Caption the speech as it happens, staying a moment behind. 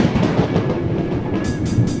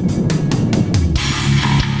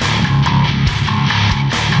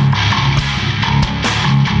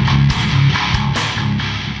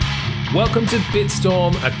welcome to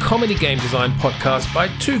Bitstorm, a comedy game design podcast by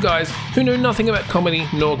two guys who know nothing about comedy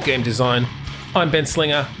nor game design. I'm Ben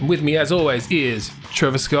Slinger, and with me as always is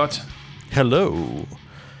Trevor Scott. Hello.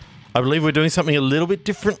 I believe we're doing something a little bit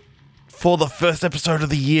different for the first episode of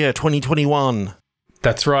the year, 2021.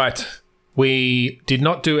 That's right. We did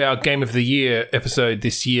not do our Game of the Year episode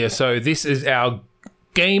this year, so this is our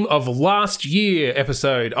Game of Last Year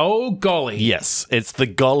episode. Oh, golly. Yes, it's the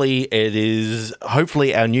golly. It is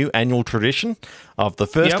hopefully our new annual tradition of the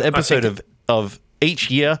first episode of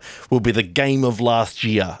each year will be the Game of Last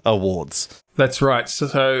Year awards. That's right.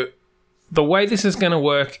 So the way this is going to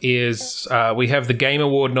work is we have the Game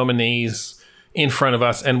Award nominees in front of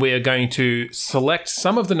us, and we are going to select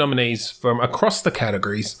some of the nominees from across the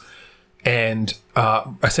categories and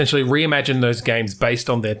essentially reimagine those games based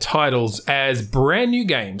on their titles as brand new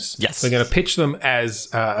games. Yes. We're going to pitch them as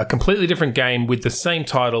a completely different game with the same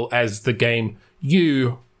title as the game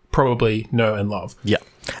you probably know and love. Yeah.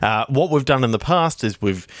 What we've done in the past is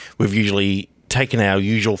we've usually taken our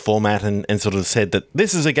usual format and sort of said that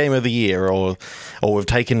this is a game of the year, or we've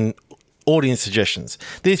taken audience suggestions.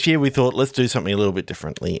 This year we thought let's do something a little bit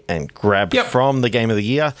differently and grab from the game of the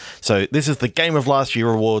year. So this is the Game of Last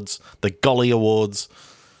Year awards, the Golly Awards.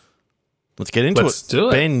 Let's get into it. Do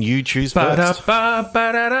it. Ben, you choose first.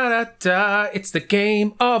 It's the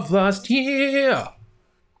Game of Last Year.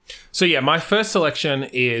 So yeah, my first selection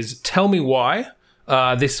is Tell Me Why.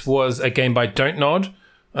 This was a game by Don't Nod,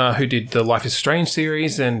 who did the Life is Strange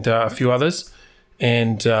series and a few others.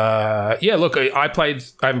 And look, I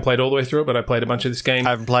haven't played all the way through it, but I played a bunch of this game.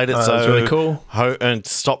 I haven't played it, so it's really cool. And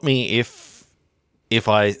stop me if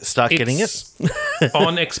I start getting it.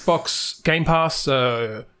 On Xbox Game Pass,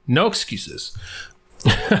 so no excuses.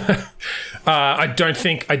 I don't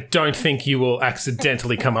think you will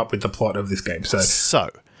accidentally come up with the plot of this game.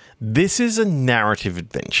 So this is a narrative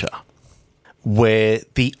adventure where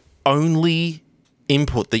the only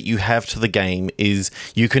input that you have to the game is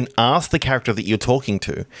you can ask the character that you're talking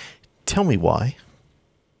to, tell me why.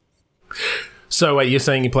 So wait, you're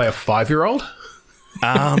saying you play a 5-year-old?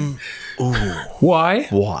 Why?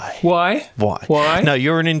 Why? No,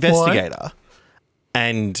 you're an investigator,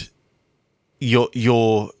 and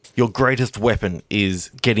your greatest weapon is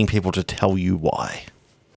getting people to tell you why.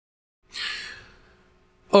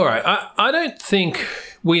 All right, I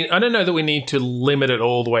don't know that we need to limit it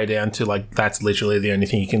all the way down to like that's literally the only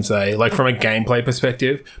thing you can say, like from a gameplay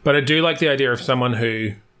perspective. But I do like the idea of someone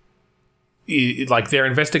who, like, their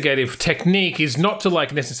investigative technique is not to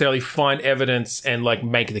like necessarily find evidence and like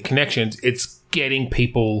make the connections. It's getting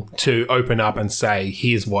people to open up and say,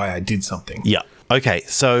 "Here's why I did something." Yeah. Okay.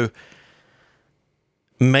 So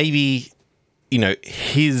maybe,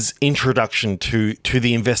 his introduction to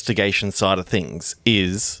the investigation side of things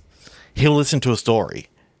is he'll listen to a story,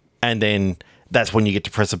 and then that's when you get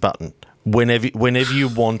to press a button. Whenever you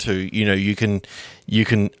want to, you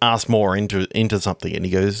can ask more into something, and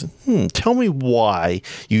he goes, tell me why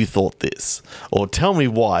you thought this, or tell me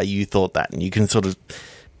why you thought that, and you can sort of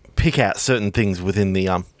pick out certain things within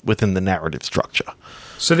the narrative structure.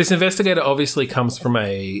 So this investigator obviously comes from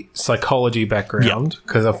a psychology background,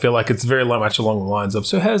 because I feel like it's very much along the lines of,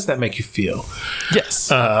 so how does that make you feel?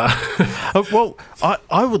 Yes. Well,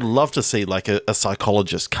 I would love to see like a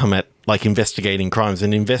psychologist come at like investigating crimes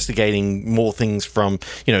and investigating more things from,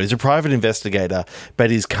 he's a private investigator,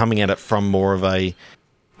 but he's coming at it from more of a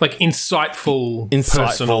like insightful.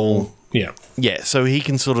 Personal, yeah. So he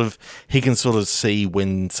can sort of see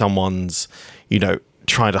when someone's,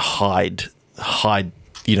 trying to hide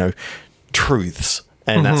truths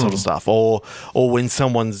and that sort of stuff, or when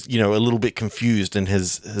someone's a little bit confused and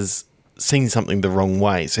has seen something the wrong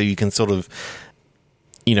way, so you can sort of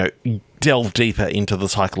delve deeper into the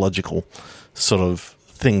psychological sort of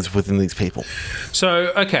things within these people.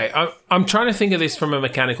 So okay, I'm trying to think of this from a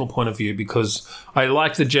mechanical point of view, because I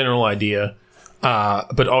like the general idea,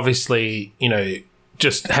 but obviously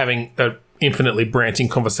just having a infinitely branching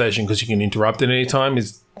conversation because you can interrupt at any time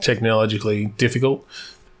is technologically difficult.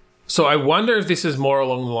 So I wonder if this is more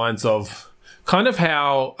along the lines of kind of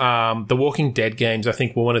how the Walking Dead games, I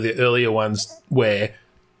think, were one of the earlier ones where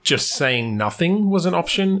just saying nothing was an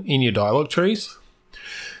option in your dialogue trees.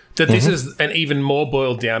 That this is an even more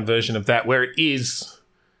boiled down version of that, where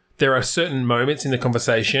there are certain moments in the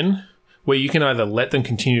conversation where you can either let them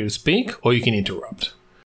continue to speak or you can interrupt.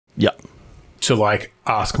 Yeah. To like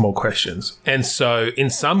ask more questions. And so in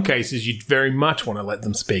some cases you'd very much want to let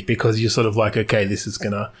them speak, because you're sort of like, okay, this is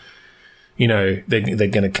gonna, they're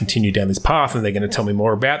gonna continue down this path and they're gonna tell me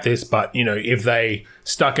more about this. But if they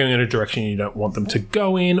start going in a direction you don't want them to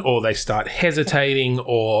go in, or they start hesitating,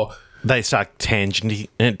 or they start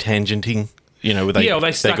tangenting. You know, or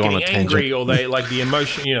they start go on getting a tangent. angry, or they like the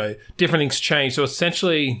emotion. Different things change. So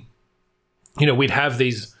essentially, we'd have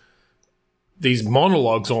these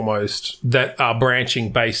monologues almost that are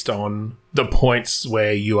branching based on the points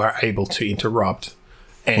where you are able to interrupt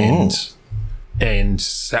and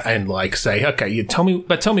like say, okay, you tell me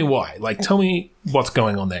why. Like, tell me what's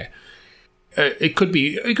going on there. It could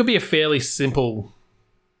be a fairly simple,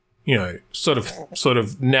 sort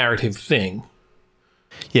of narrative thing.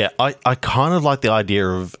 Yeah, I kind of like the idea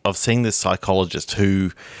of seeing this psychologist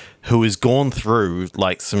who has gone through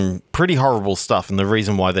like some pretty horrible stuff, and the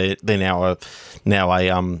reason why they're now a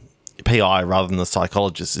PI rather than a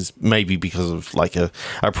psychologist is maybe because of like a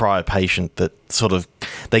prior patient that sort of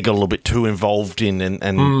they got a little bit too involved in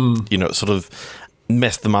and sort of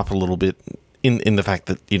messed them up a little bit in the fact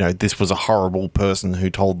that this was a horrible person who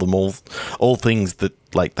told them all things that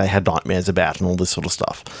like they had nightmares about and all this sort of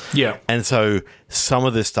stuff. Yeah. And so some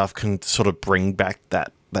of this stuff can sort of bring back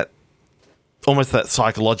that almost that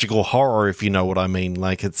psychological horror, if you know what I mean.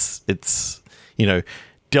 Like it's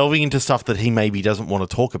delving into stuff that he maybe doesn't want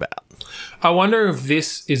to talk about. I wonder if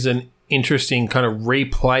this is an interesting kind of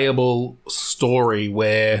replayable story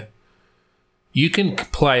where you can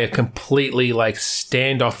play a completely like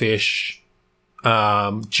standoffish,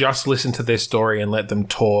 just listen to their story and let them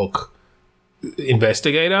talk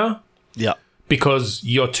investigator. Yeah. Because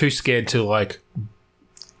you're too scared to like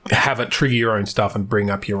have it trigger your own stuff and bring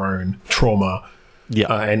up your own trauma.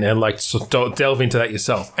 Yeah. And like delve into that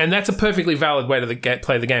yourself. And that's a perfectly valid way to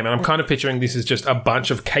play the game. And I'm kind of picturing this as just a bunch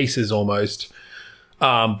of cases almost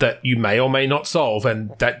that you may or may not solve.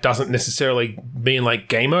 And that doesn't necessarily mean like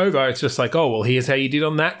game over. It's just like, oh, well, here's how you did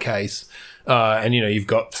on that case. And, you've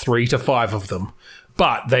got 3 to 5 of them.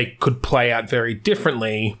 But they could play out very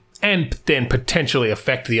differently and then potentially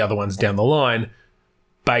affect the other ones down the line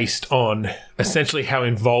based on essentially how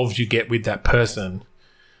involved you get with that person.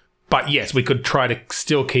 But yes, we could try to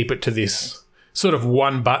still keep it to this sort of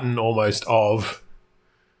one button almost of,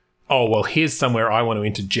 oh, well, here's somewhere I want to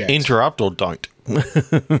interject. Interrupt or don't.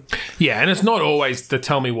 Yeah, and it's not always the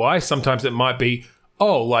tell me why. Sometimes it might be,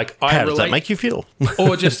 oh, like I relate. How does that make you feel?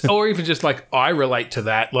 or even just like I relate to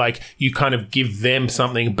that. Like you kind of give them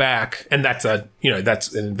something back, and that's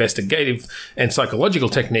that's an investigative and psychological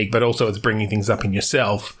technique, but also it's bringing things up in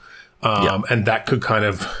yourself, and that could kind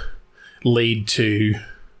of lead to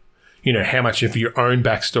how much of your own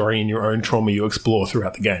backstory and your own trauma you explore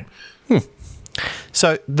throughout the game.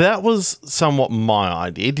 So that was somewhat my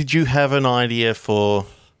idea. Did you have an idea for?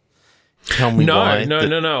 Tell me why.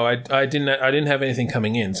 No. I didn't have anything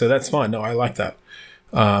coming in, so that's fine. No, I like that.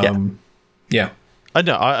 Yeah. I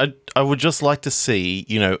know. I would just like to see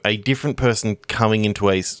a different person coming into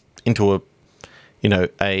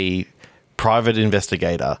a private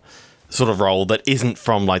investigator sort of role that isn't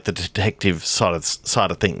from like the detective side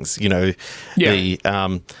of things.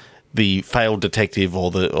 The failed detective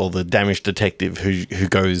or the damaged detective who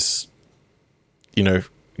goes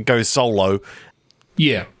solo.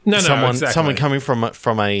 Yeah, exactly. Someone coming from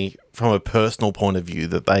a personal point of view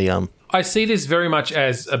that they I see this very much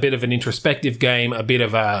as a bit of an introspective game, a bit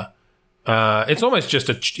of a. It's almost just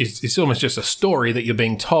a story that you're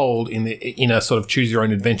being told in a sort of choose your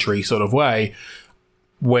own adventure sort of way,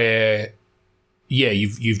 where,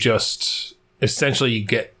 you've just essentially you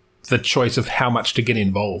get the choice of how much to get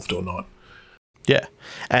involved or not. Yeah,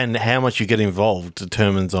 and how much you get involved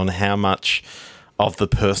determines on how much of the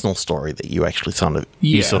personal story that you actually sort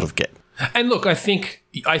of get. And look, I think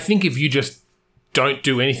if you just don't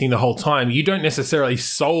do anything the whole time, you don't necessarily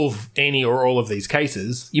solve any or all of these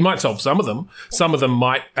cases. You might solve some of them. Some of them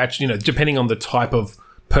might actually, depending on the type of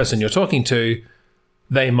person you're talking to,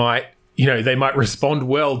 they might respond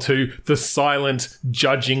well to the silent,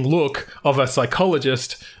 judging look of a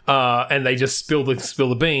psychologist, and they just spill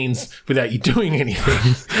the beans without you doing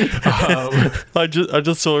anything. I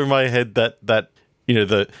just saw in my head that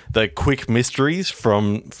the quick mysteries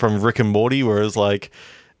from Rick and Morty, where it's like,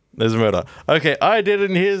 there's a murder. Okay, I did it,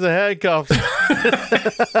 and here's the handcuffs.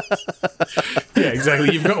 Yeah,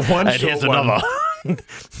 exactly. You've got one and short here's another.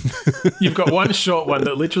 You've got one short one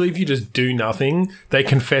that literally, if you just do nothing, they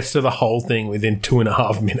confess to the whole thing within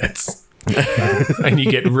 2.5 minutes, and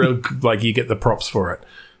you get you get the props for it.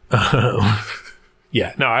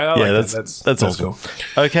 Yeah, no, I like that. That's awesome. Cool.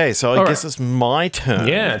 Okay, so I guess it's my turn.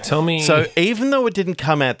 Yeah, tell me. So even though it didn't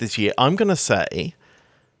come out this year, I'm going to say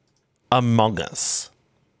Among Us.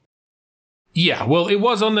 Yeah, well, it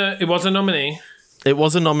was a nominee. It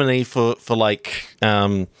was a nominee for like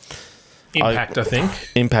Impact, I think.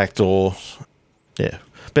 Impact or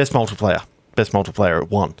best multiplayer. Best multiplayer it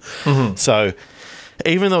won. Mm-hmm. So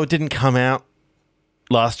even though it didn't come out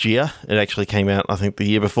last year, it actually came out, I think, the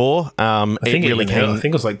year before. I think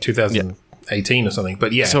it was like 2018 or something.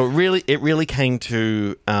 But yeah, so it really came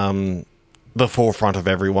to the forefront of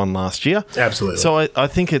everyone last year. Absolutely. So I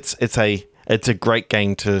think it's a great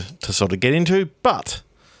game to sort of get into, but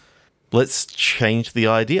let's change the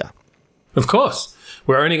idea. Of course.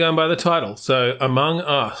 We're only going by the title. So Among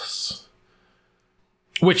Us,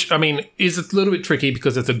 which, I mean, is a little bit tricky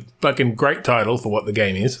because it's a fucking great title for what the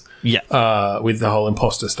game is. Yeah. With the whole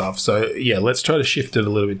imposter stuff. So, yeah, let's try to shift it a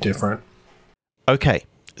little bit different. Okay.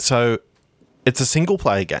 So it's a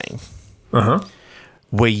single-player game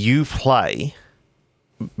where you play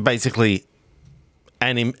basically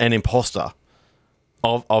an imposter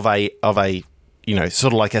of a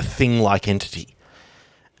sort of like a thing-like entity.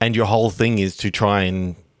 And your whole thing is to try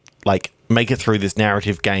and, like, make it through this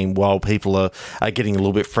narrative game while people are getting a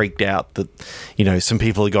little bit freaked out that, some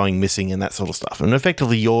people are going missing and that sort of stuff. And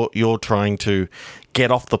effectively, you're trying to get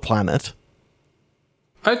off the planet.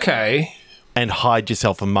 Okay. And hide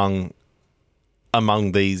yourself among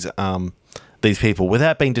these people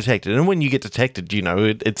without being detected. And when you get detected,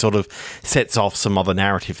 it sort of sets off some other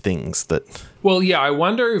narrative things that... Well, yeah, I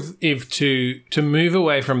wonder if to move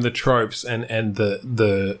away from the tropes and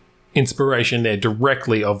the inspiration there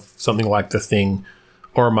directly of something like The Thing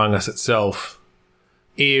or Among Us itself,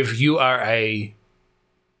 if you are a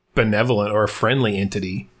benevolent or a friendly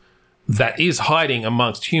entity that is hiding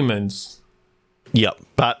amongst humans... Yep,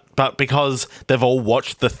 but because they've all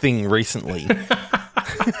watched The Thing recently...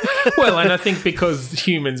 Well, and I think because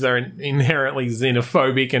humans are inherently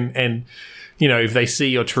xenophobic and if they see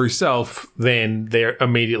your true self, then they're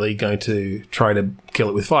immediately going to try to kill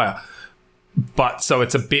it with fire. But so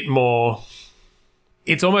it's a bit more...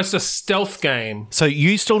 It's almost a stealth game. So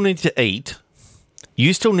you still need to eat.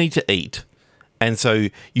 And so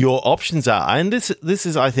your options are... And this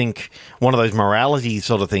is, I think, one of those morality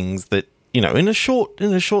sort of things that, in a short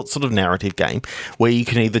sort of narrative game where you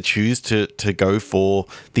can either choose to go for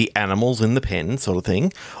the animals in the pen sort of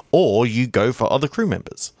thing, or you go for other crew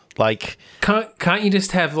members. Like, can't you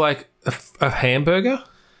just have like a hamburger?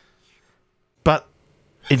 But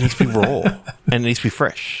it needs to be raw and it needs to be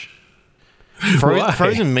fresh.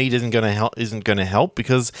 Frozen meat isn't going to help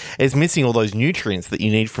because it's missing all those nutrients that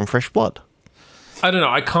you need from fresh blood. I don't know.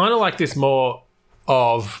 I kind of like this more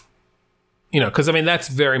of... because I mean that's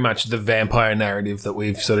very much the vampire narrative that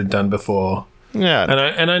we've sort of done before. Yeah,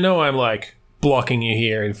 and I know I'm like blocking you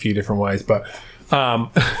here in a few different ways, but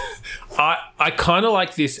I kind of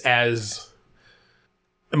like this as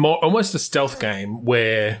almost a stealth game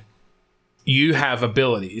where you have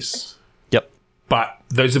abilities. Yep, but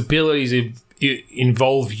those abilities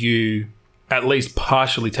involve you at least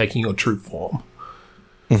partially taking your true form.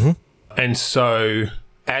 Mm-hmm. And so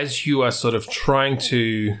as you are sort of trying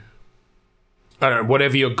to... I don't know,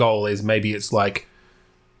 whatever your goal is, maybe it's like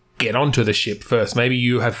get onto the ship first. Maybe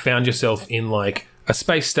you have found yourself in like a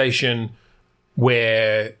space station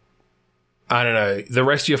where, I don't know, the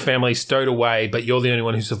rest of your family stowed away, but you're the only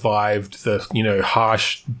one who survived the,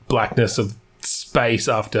 harsh blackness of space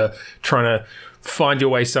after trying to find your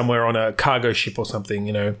way somewhere on a cargo ship or something,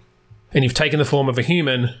 and you've taken the form of a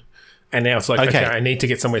human and now it's like, okay I need to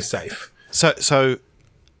get somewhere safe. So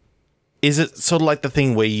is it sort of like The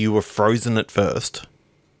Thing where you were frozen at first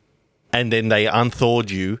and then they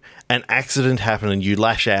unthawed you, an accident happened and you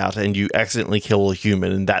lash out and you accidentally kill a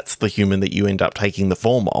human and that's the human that you end up taking the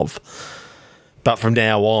form of? But from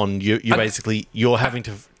now on, you're having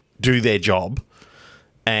to do their job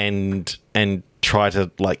and try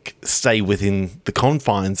to like stay within the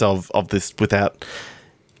confines of this without,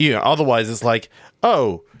 otherwise it's like,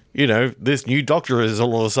 this new doctor has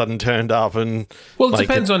all of a sudden turned up and... Well, it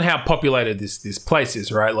depends on how populated this place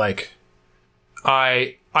is, right? Like,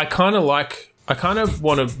 I kind of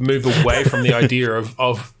want to move away from the idea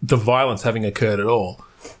of the violence having occurred at all.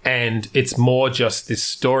 And it's more just this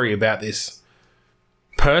story about this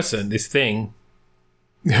person, this thing,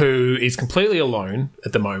 who is completely alone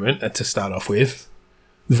at the moment, to start off with.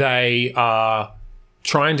 They are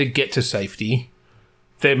trying to get to safety.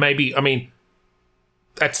 There may be...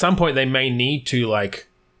 at some point they may need to like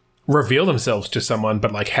reveal themselves to someone,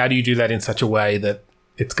 but like how do you do that in such a way that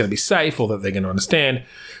it's going to be safe or that they're going to understand?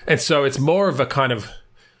 And so it's more of a kind of,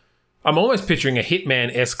 I'm almost picturing a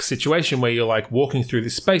Hitman-esque situation where you're like walking through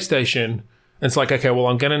this space station and it's like, okay, well,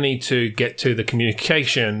 I'm going to need to get to the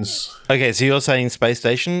communications. Okay, so you're saying space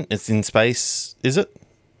station, it's in space, is it?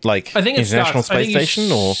 Like I think it International starts, Space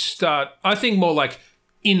Station or? I think more like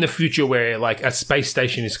in the future where like a space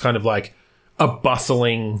station is kind of like a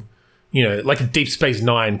bustling like a Deep Space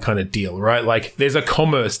Nine kind of deal, right? Like there's a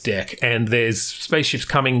commerce deck and there's spaceships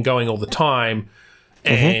coming and going all the time,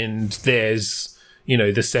 and there's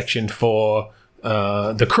the section for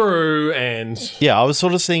the crew and Yeah, I was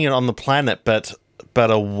sort of seeing it on the planet, but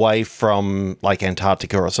away from like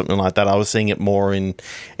Antarctica or something like that. I was seeing it more in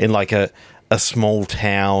like a small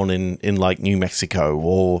town in like New Mexico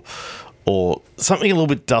or something a little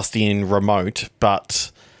bit dusty and remote,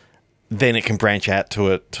 but then it can branch out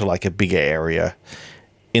to like a bigger area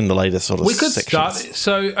in the later sort of we could sections. start.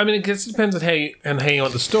 So I mean, it just depends on how you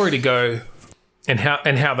want the story to go, and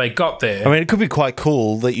how they got there. I mean, it could be quite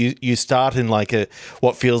cool that you start in like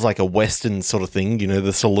what feels like a Western sort of thing,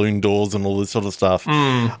 the saloon doors and all this sort of stuff.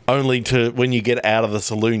 Only to when you get out of the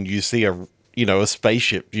saloon, you see a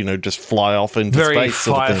spaceship, just fly off into Very space.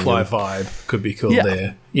 Sort of Firefly thing. vibe could be cool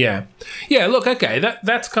there. Yeah. Look, okay,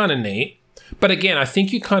 that's kind of neat. But again, I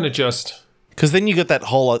think you kind of just Because then you got that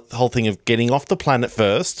whole thing of getting off the planet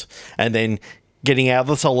first, and then getting out of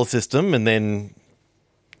the solar system, and then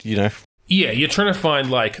yeah, you're trying to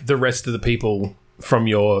find like the rest of the people from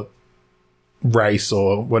your race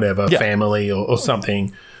or whatever, family or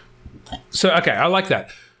something. So okay, I like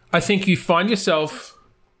that. I think you find yourself,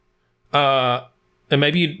 and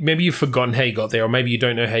maybe you've forgotten how you got there, or maybe you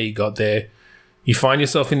don't know how you got there. You find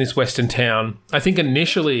yourself in this Western town. I think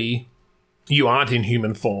initially you aren't in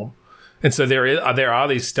human form, and so there are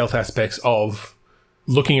these stealth aspects of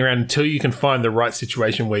looking around until you can find the right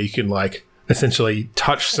situation where you can like essentially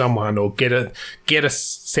touch someone or get a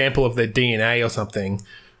sample of their DNA or something.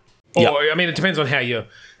 Or I mean, it depends on how your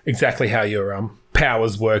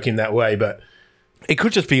powers work in that way, but it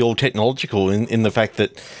could just be all technological in the fact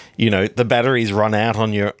that the batteries run out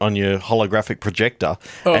on your holographic projector,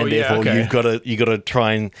 and therefore you got to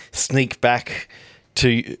try and sneak back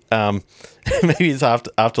to maybe it's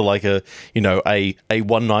after like a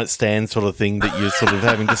one night stand sort of thing that you're sort of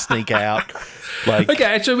having to sneak out. Like, okay,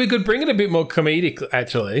 actually, we could bring it a bit more comedic.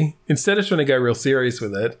 Actually, instead of trying to go real serious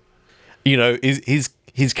with it,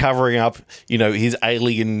 he's covering up his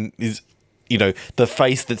alien is. The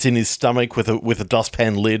face that's in his stomach with a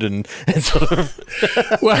dustpan lid and sort of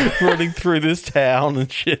running through this town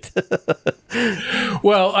and shit.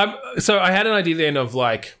 Well, so I had an idea then of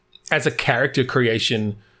like, as a character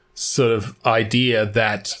creation sort of idea,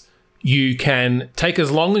 that you can take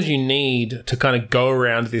as long as you need to kind of go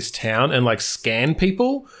around this town and like scan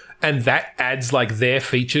people, and that adds like their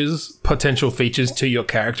potential features to your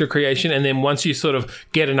character creation. And then once you sort of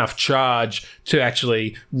get enough charge to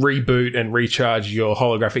actually reboot and recharge your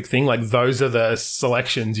holographic thing, like those are the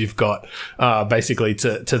selections you've got basically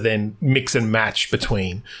to then mix and match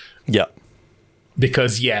between. Yeah.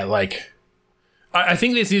 Because, like, I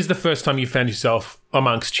think this is the first time you found yourself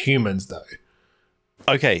amongst humans, though.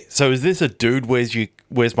 Okay, so is this a dude,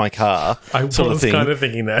 where's my car I sort of was thing? kind of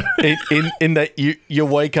thinking that. in that you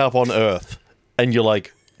wake up on Earth and you're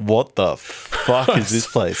like, what the fuck is this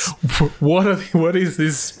place? What is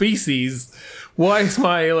this species? Why is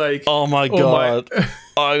my like? Oh my god!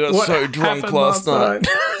 I got so drunk last night.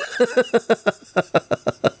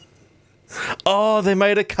 Oh, they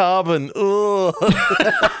made a carbon. Ugh.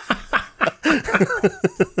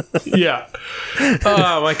 Yeah.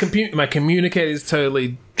 My communicator is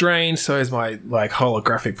totally drained. So is my like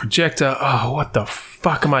holographic projector. Oh, what the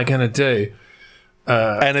fuck am I gonna do?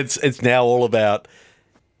 And it's now all about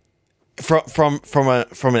from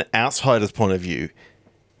an outsider's point of view,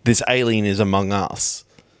 this alien is among us.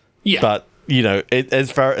 Yeah. But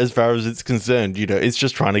as far as it's concerned, it's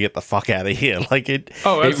just trying to get the fuck out of here. Like it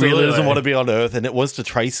really doesn't want to be on Earth, and it wants to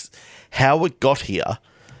trace how it got here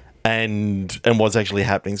and what's actually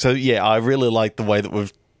happening. So yeah, I really like the way that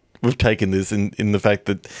we've taken this in the fact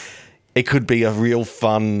that it could be a real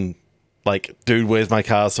fun, like, dude, where's my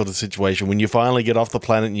car sort of situation. When you finally get off the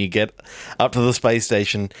planet and you get up to the space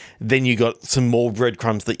station, then you got some more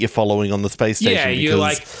breadcrumbs that you're following on the space station. Yeah,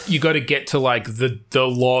 you got to get to like the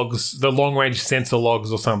logs, the long range sensor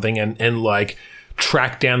logs or something, and like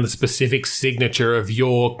track down the specific signature of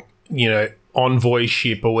your envoy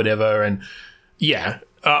ship or whatever. And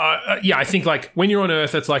I think like when you're on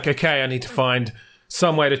Earth, it's like, okay, I need to find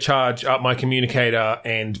some way to charge up my communicator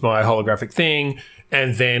and my holographic thing.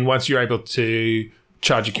 And then once you're able to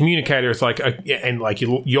charge a communicator, it's like, and like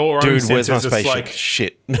your own dude, sensors, where's my it's spaceship? like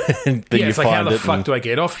Shit. it's like, how the fuck do I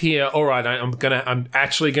get off here? All right, I'm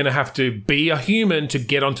actually gonna have to be a human to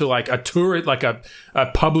get onto like a tour, like a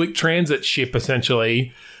public transit ship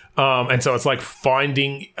essentially. And so it's like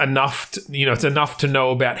finding enough, it's enough to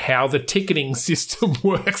know about how the ticketing system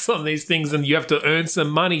works on these things, and you have to earn some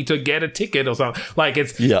money to get a ticket or something. Like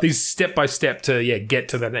it's these step by step to get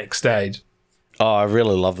to the next stage. Oh, I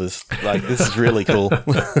really love this. Like, this is really cool.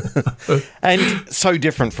 And so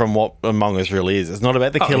different from what Among Us really is. It's not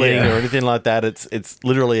about the killing or anything like that. It's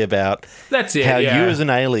literally about that's it. How you as an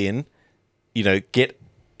alien, get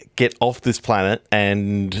off this planet,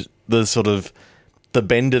 and the sort of the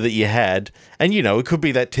bender that you had. And, it could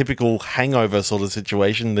be that typical hangover sort of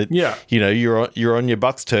situation that, you're on your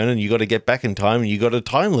buck's turn and you got to get back in time, and you got a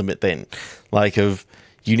time limit then. Like, you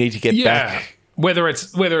need to get back. Whether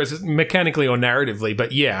it's mechanically or narratively,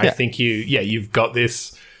 but I think you've got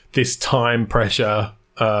this time pressure.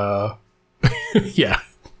 That's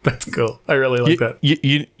cool. I really like that.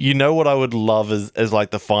 You know what I would love as like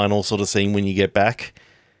the final sort of scene when you get back?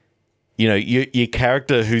 Your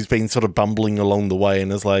character who's been sort of bumbling along the way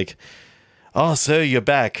and is like, "Oh, sir, you're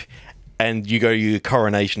back." And you go to your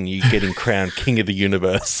coronation, you're getting crowned King of the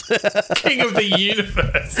Universe. King of the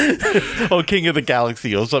Universe. Or King of the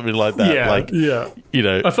Galaxy or something like that.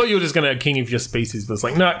 I thought you were just going to King of your species, but it's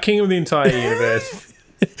like, no, King of the entire universe.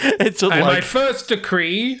 It's sort of my first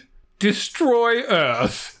decree, destroy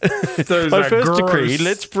Earth. My first decree,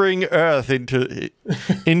 let's bring Earth into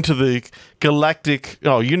the galactic,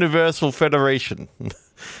 Universal Federation.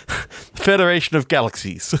 Federation of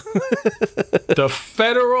Galaxies. The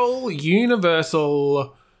Federal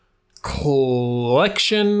Universal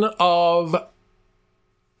Collection of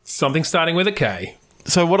something starting with a K.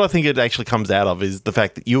 So what I think it actually comes out of is the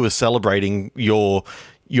fact that you were celebrating your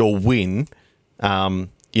win.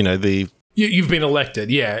 You've been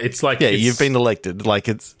elected. Yeah, it's like you've been elected. Like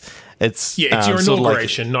it's your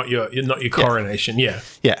inauguration, not your coronation. Yeah.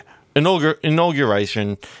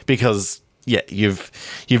 Inauguration, because you've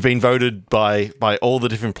been voted by all the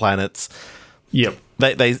different planets. Yep.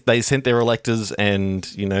 They sent their electors, and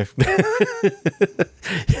the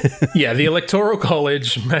Electoral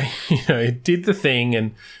College did the thing,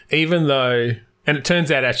 and even though, and it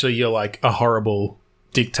turns out actually you're like a horrible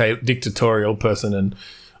dictatorial person, and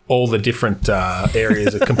all the different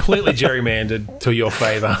areas are completely gerrymandered to your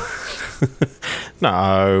favor.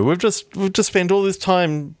 No, we've just spent all this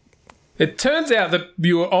time. It turns out that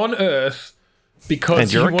you were on Earth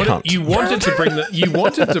because you wanted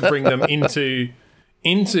to bring them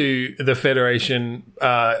into the Federation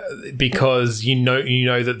because you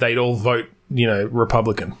know that they'd all vote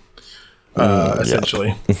Republican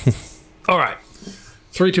essentially. All right,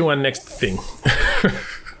 3, 2, 1. Next thing.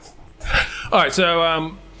 All right,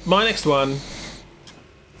 so my next one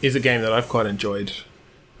is a game that I've quite enjoyed,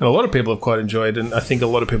 and a lot of people have quite enjoyed, and I think a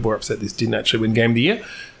lot of people were upset this didn't actually win Game of the Year.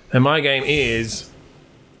 And my game is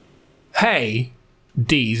Hey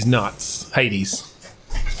D's Nuts. Hades.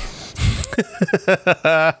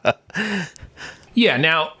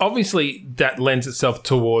 Now, obviously, that lends itself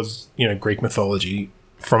towards, Greek mythology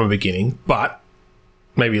from a beginning, but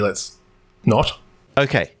maybe let's not.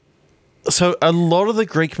 Okay. So a lot of the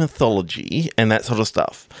Greek mythology and that sort of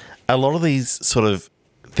stuff, a lot of these sort of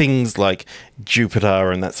things like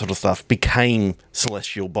Jupiter and that sort of stuff became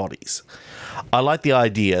celestial bodies. I like the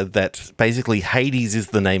idea that basically Hades is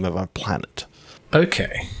the name of a planet.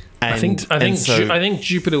 Okay. I think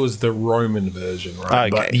Jupiter was the Roman version,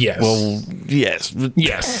 right? Okay. But yes. Well, yes.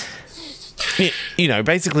 Yes.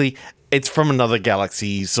 Basically it's from another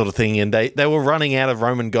galaxy sort of thing, and they were running out of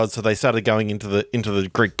Roman gods, so they started going into the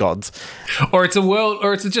Greek gods. Or it's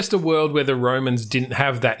just a world where the Romans didn't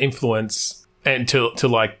have that influence and to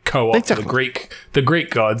like co-opt the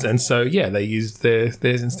Greek gods, and so they used theirs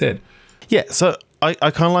instead. Yeah, so I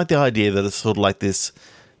kind of like the idea that it's sort of like this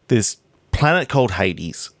planet called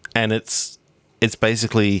Hades, and it's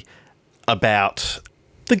basically about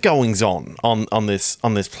the goings on this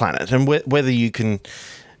planet, and whether you can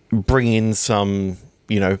bring in some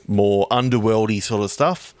more underworldy sort of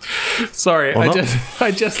stuff. Sorry,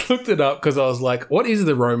 I just looked it up because I was like, what is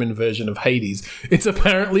the Roman version of Hades? It's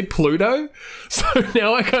apparently Pluto. So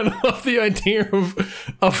now I kind of love the idea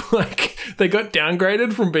of like they got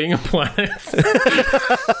downgraded from being a planet.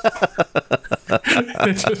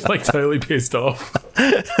 They're just like totally pissed off.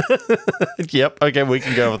 Yep. Okay, we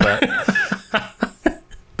can go with that.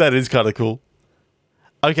 That is kind of cool.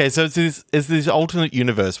 Okay, so it's this alternate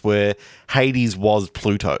universe where Hades was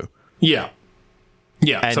Pluto. Yeah.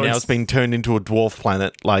 Yeah. And so now it's been turned into a dwarf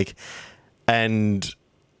planet, and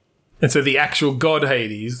so the actual god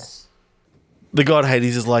Hades. The god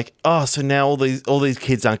Hades is like, oh, so now all these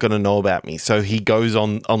kids aren't going to know about me. So he goes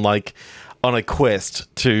on a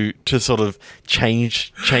quest to sort of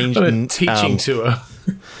change a teaching tour.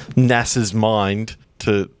 NASA's mind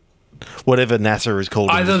to whatever NASA is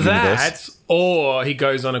called. Either in this that, universe. Or he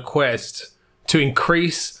goes on a quest to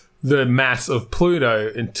increase the mass of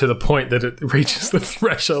Pluto to the point that it reaches the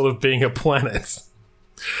threshold of being a planet.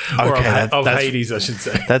 Or Okay, of that's- Hades, I should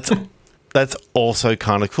say. That's also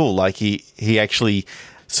kind of cool. Like he actually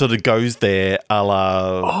sort of goes there a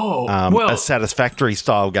la a Satisfactory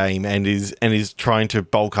style game and is trying to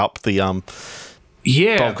bulk up the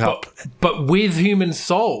Yeah, bulk up. but with human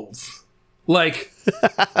souls. Like,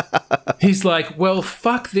 he's like, well,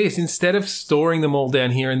 fuck this. Instead of storing them all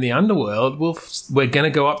down here in the underworld, we're going to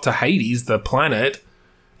go up to Hades, the planet,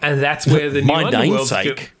 and that's where the new My underworld.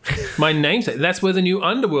 namesake. My namesake. That's where the new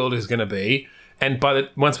underworld is going to be. And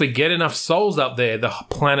once we get enough souls up there, the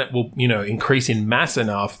planet will, increase in mass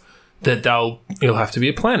enough that it'll have to be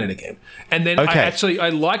a planet again. And then I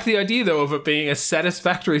like the idea though of it being a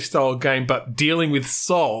Satisfactory style game, but dealing with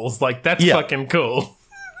souls. Like, that's fucking cool.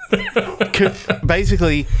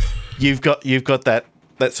 Basically, you've got that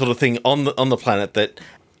sort of thing on the planet that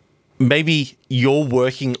maybe you're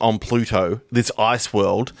working on Pluto, this ice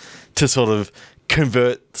world, to sort of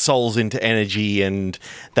convert souls into energy, and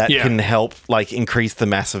that can help like increase the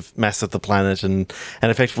mass of the planet, and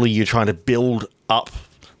effectively you're trying to build up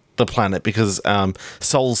the planet because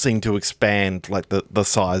souls seem to expand like the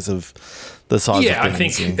size of things. I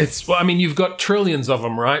think you've got trillions of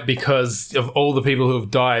them, right? Because of all the people who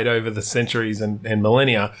have died over the centuries and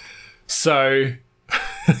millennia. So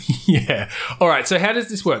yeah. All right. So how does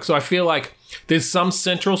this work? So I feel like there's some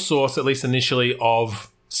central source, at least initially,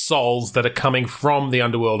 of souls that are coming from the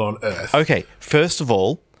underworld on Earth. Okay, first of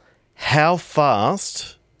all, how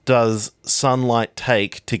fast does sunlight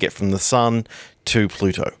take to get from the sun to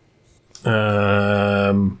Pluto?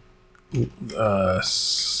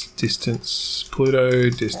 Distance Pluto,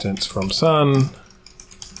 distance from sun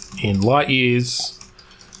in light years,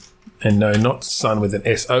 and no, not sun with an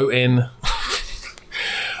SON.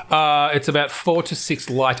 It's about 4 to 6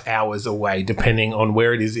 light hours away, depending on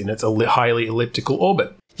where it is in its highly elliptical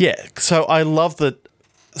orbit. Yeah, so I love that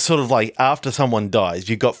sort of like after someone dies,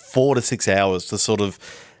 you've got 4 to 6 hours to sort of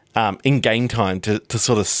in game time to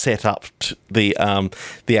sort of set up the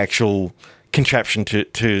actual contraption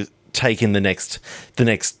to take in the next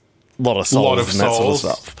lot of souls and that sort of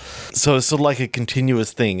stuff. So it's sort of like a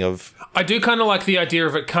continuous thing of. I do kind of like the idea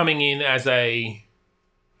of it coming in as a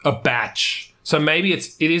batch. So maybe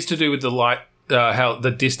it is to do with the light. How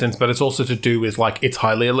the distance, but it's also to do with like its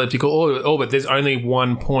highly elliptical orbit. There's only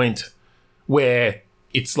one point where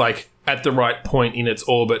it's like at the right point in its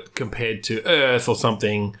orbit compared to Earth or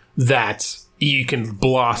something that you can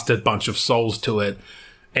blast a bunch of souls to it.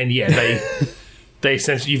 And yeah, they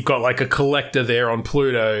essentially, you've got like a collector there on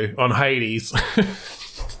Pluto, on Hades,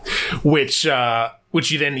 which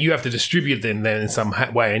you have to distribute them then in some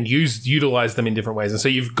way and utilize them in different ways. And so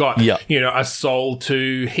you've got a soul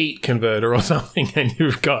to heat converter or something, and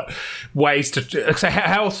you've got ways to. So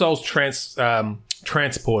how are souls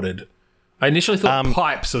transported? I initially thought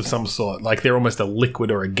pipes of some sort, like they're almost a liquid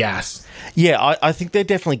or a gas. Yeah, I think they're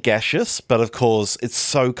definitely gaseous, but of course it's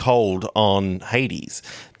so cold on Hades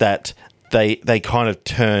that they kind of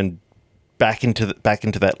turn back into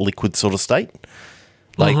that liquid sort of state.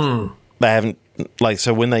 Like they haven't. Like,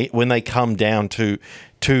 so when they come down to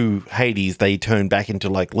Hades, they turn back into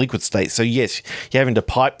like liquid state. So yes, you're having to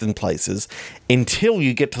pipe them places until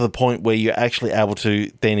you get to the point where you're actually able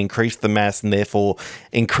to then increase the mass and therefore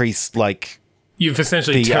increase like. You've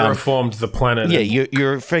essentially terraformed the planet. Yeah,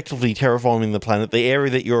 you're effectively terraforming the planet. The area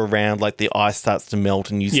that you're around, like the ice starts to melt,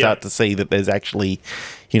 and you start to see that there's actually,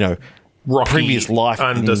 rocky, previous life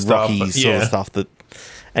and rocky stuff, sort of stuff that.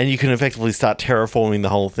 And you can effectively start terraforming the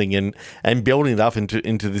whole thing and building it up into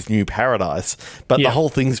this new paradise. But the whole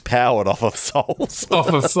thing's powered off of souls.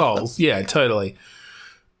 Off of souls, yeah, totally.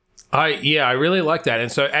 I really like that. And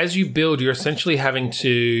so as you build, you're essentially having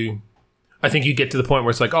to. I think you get to the point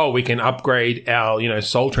where it's like, oh, we can upgrade our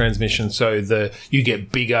soul transmission so you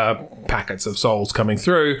get bigger packets of souls coming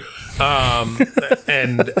through, and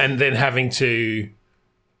then having to.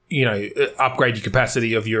 Upgrade your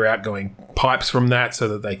capacity of your outgoing pipes from that so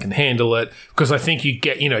that they can handle it. Because I think you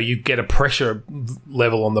get a pressure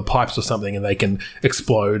level on the pipes or something, and they can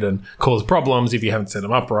explode and cause problems if you haven't set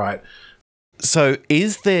them up right. So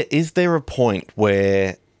is there a point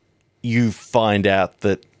where you find out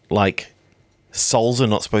that like souls are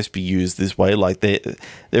not supposed to be used this way? Like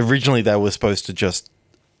originally they were supposed to just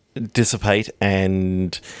dissipate,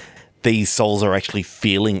 and these souls are actually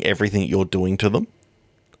feeling everything you're doing to them.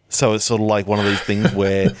 So it's sort of like one of these things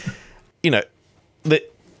where, the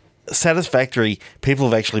Satisfactory, people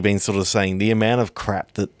have actually been sort of saying the amount of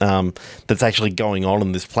crap that that's actually going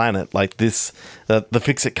on this planet, like this, the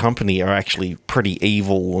Fix-It company are actually pretty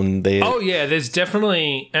evil, and they're. Oh yeah, there's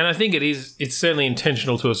definitely, and I think it's certainly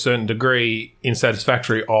intentional to a certain degree in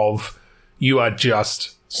Satisfactory of you are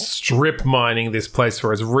just strip mining this place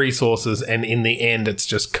for its resources, and in the end, it's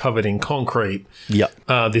just covered in concrete. Yep.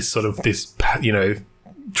 This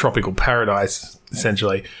tropical paradise,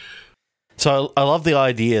 essentially. So I love the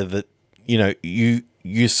idea that,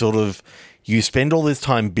 you spend all this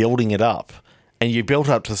time building it up, and you built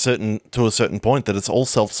up to a certain point that it's all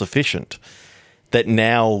self-sufficient, that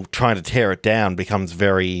now trying to tear it down becomes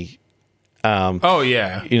very sort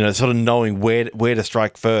of knowing where to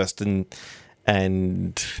strike first, and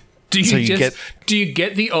do you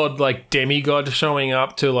get the odd like demigod showing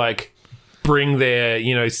up to like bring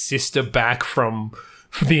their sister back from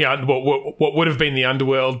the what would have been the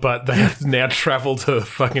underworld, but they have to now travel to the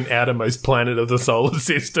fucking outermost planet of the solar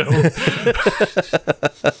system.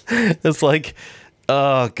 It's like,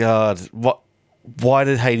 oh god, why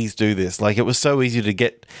did Hades do this? Like, it was so easy to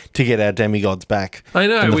get our demigods back. I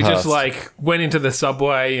know, we just like went into the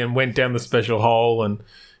subway and went down the special hole, and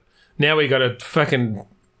now we got to fucking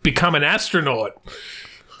become an astronaut.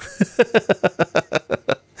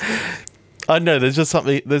 I know, there's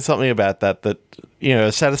something about that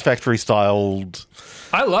a satisfactory styled,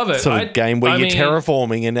 I love it, sort of game where you're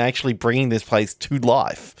terraforming and actually bringing this place to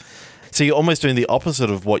life. So you're almost doing the opposite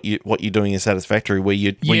of what you're doing in Satisfactory, where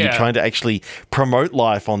you're trying to actually promote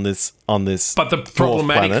life on this. But the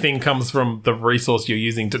problematic thing comes from the resource you're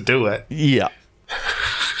using to do it. Yeah.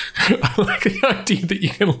 I like the idea that you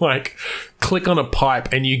can like click on a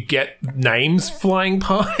pipe and you get names flying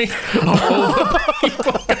by of all the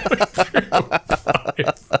people going through the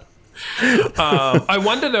pipe. I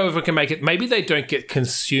wonder though if we can make it. Maybe they don't get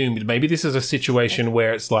consumed. Maybe this is a situation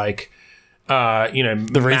where it's like,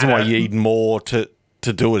 the reason why you need more to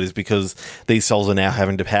do it is because these souls are now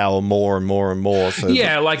having to power more and more and more. So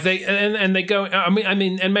like they go. I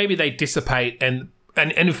mean, and maybe they dissipate and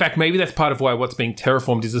in fact, maybe that's part of why what's being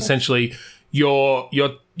terraformed is essentially you're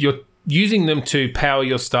using them to power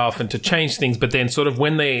your stuff and to change things, but then sort of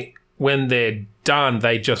when they're done,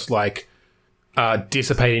 they just like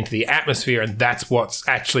dissipate into the atmosphere, and that's what's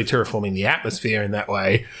actually terraforming the atmosphere in that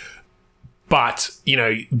way. But,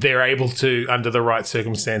 they're able to, under the right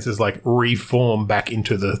circumstances, like reform back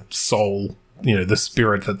into the soul, the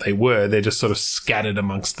spirit that they were. They're just sort of scattered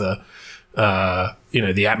amongst the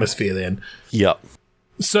atmosphere then. Yep.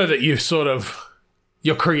 So that you're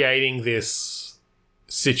creating this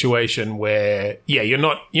situation where, you're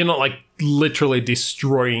not like literally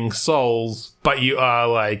destroying souls, but you are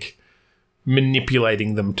like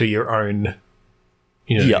manipulating them to your own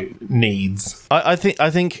needs. I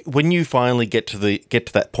think when you finally get to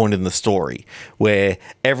that point in the story where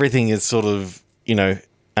everything is sort of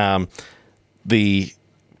the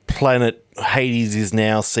planet Hades is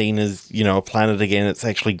now seen as a planet again. It's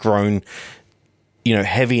actually grown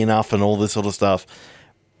heavy enough and all this sort of stuff.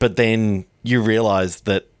 But then you realize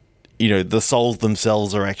that the souls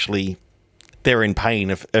themselves are actually, they're in pain.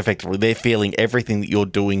 Effectively, they're feeling everything that you're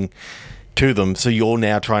doing to them. So you're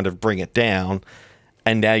now trying to bring it down.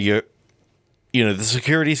 And now you're, the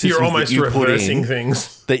security systems you're almost that you reversing put in,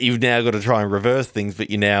 things. That you've now got to try and reverse things, but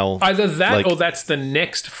you now either that or that's the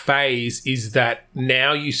next phase. Is that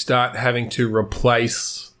now you start having to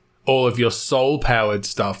replace all of your soul-powered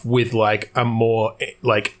stuff with like a more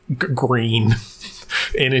like green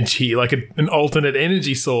energy, like an alternate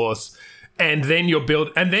energy source. And then you're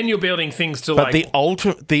building things to but the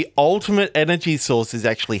ultimate energy source is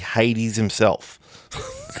actually Hades himself.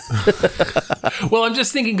 Well, I'm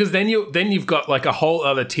just thinking because then you've got like a whole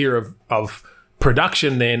other tier of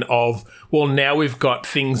production then of, well, now we've got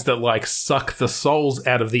things that like suck the souls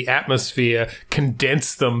out of the atmosphere,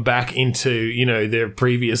 condense them back into their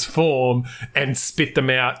previous form, and spit them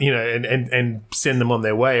out, and send them on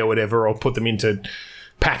their way or whatever, or put them into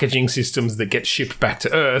packaging systems that get shipped back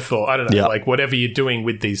to Earth, or I don't know, like whatever you're doing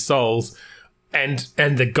with these souls, and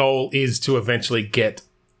the goal is to eventually get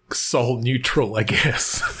soul neutral, I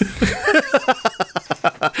guess.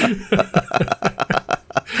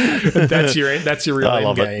 That's your real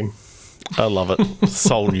end game. I love it.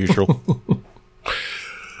 Soul neutral.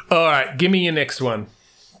 All right, give me your next one.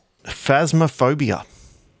 Phasmophobia.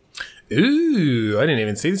 Ooh, I didn't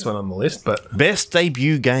even see this one on the list, but best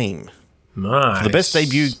debut game. Nice. For the best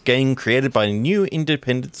debut game created by a new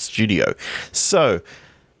independent studio. So,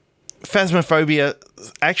 Phasmophobia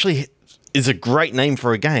actually is a great name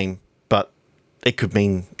for a game, but it could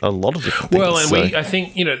mean a lot of different things. Well, and I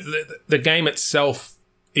think, the game itself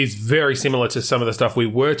is very similar to some of the stuff we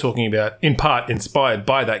were talking about, in part inspired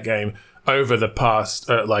by that game over the past,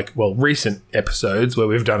 recent episodes where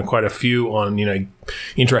we've done quite a few on,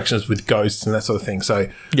 interactions with ghosts and that sort of thing. So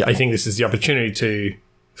I think this is the opportunity to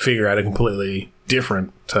figure out a completely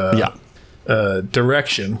different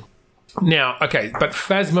direction. Now, okay, but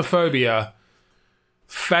phasmophobia,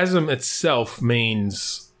 phasm itself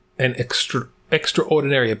means an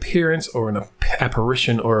extraordinary appearance or an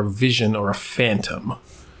apparition or a vision or a phantom.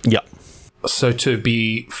 Yep. So to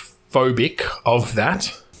be phobic of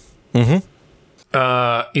that,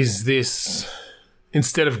 is this,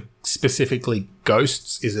 instead of specifically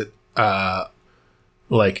ghosts, is it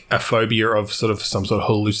like a phobia of sort of some sort of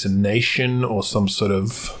hallucination or some sort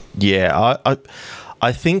of... Yeah,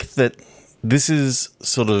 I think that this is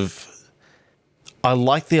sort of... I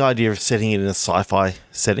like the idea of setting it in a sci-fi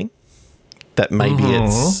setting. That maybe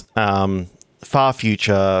it's far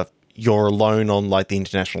future, you're alone on like the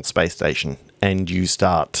International Space Station and you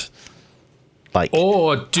start like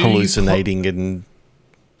hallucinating and...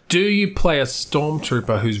 Do you play a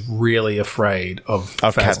stormtrooper who's really afraid of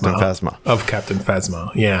Captain Phasma? Of Captain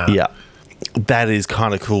Phasma, yeah. Yeah. That is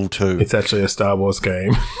kind of cool too. It's actually a Star Wars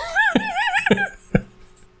game.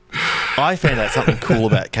 I found out something cool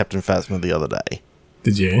about Captain Phasma the other day.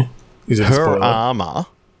 Did you? Is it her armor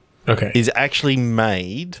is actually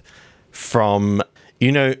made from,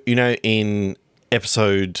 you know in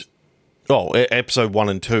episode 1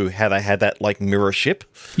 and 2, how they had that like mirror ship?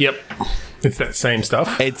 Yep. It's that same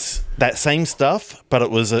stuff. It's that same stuff, but it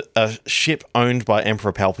was a ship owned by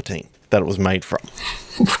Emperor Palpatine that it was made from.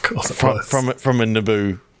 Of course it was. From a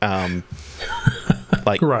Naboo,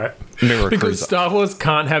 like right. mirror because cruiser. Star Wars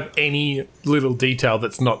can't have any little detail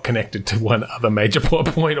that's not connected to one other major plot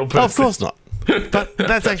point or person. Oh, of course not. But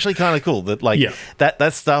that's actually kind of cool. That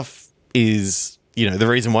that stuff is, the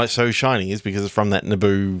reason why it's so shiny is because it's from that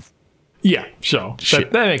Naboo. Yeah, sure.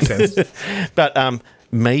 That makes sense. But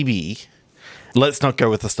maybe let's not go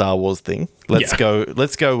with the Star Wars thing. Let's go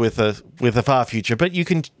with a far future. But you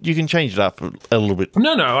can change it up a little bit.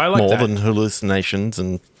 No, I like more that. than hallucinations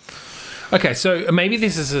and. Okay, so maybe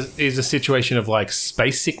this is a situation of like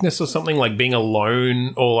space sickness or something, like being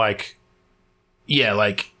alone or like,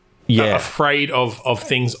 afraid of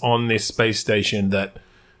things on this space station that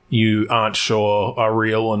you aren't sure are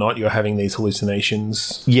real or not. You're having these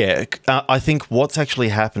hallucinations. Yeah, I think what's actually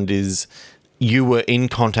happened is you were in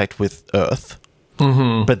contact with Earth,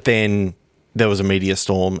 but then there was a meteor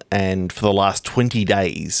storm, and for the last 20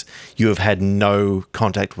 days, you have had no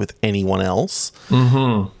contact with anyone else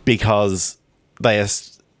because they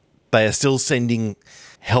are still sending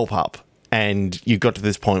help up, and you got to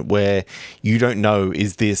this point where you don't know,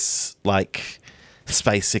 is this like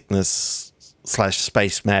space sickness /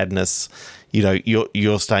 space madness?